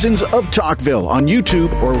past seasons of Talkville on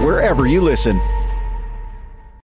YouTube or wherever you listen.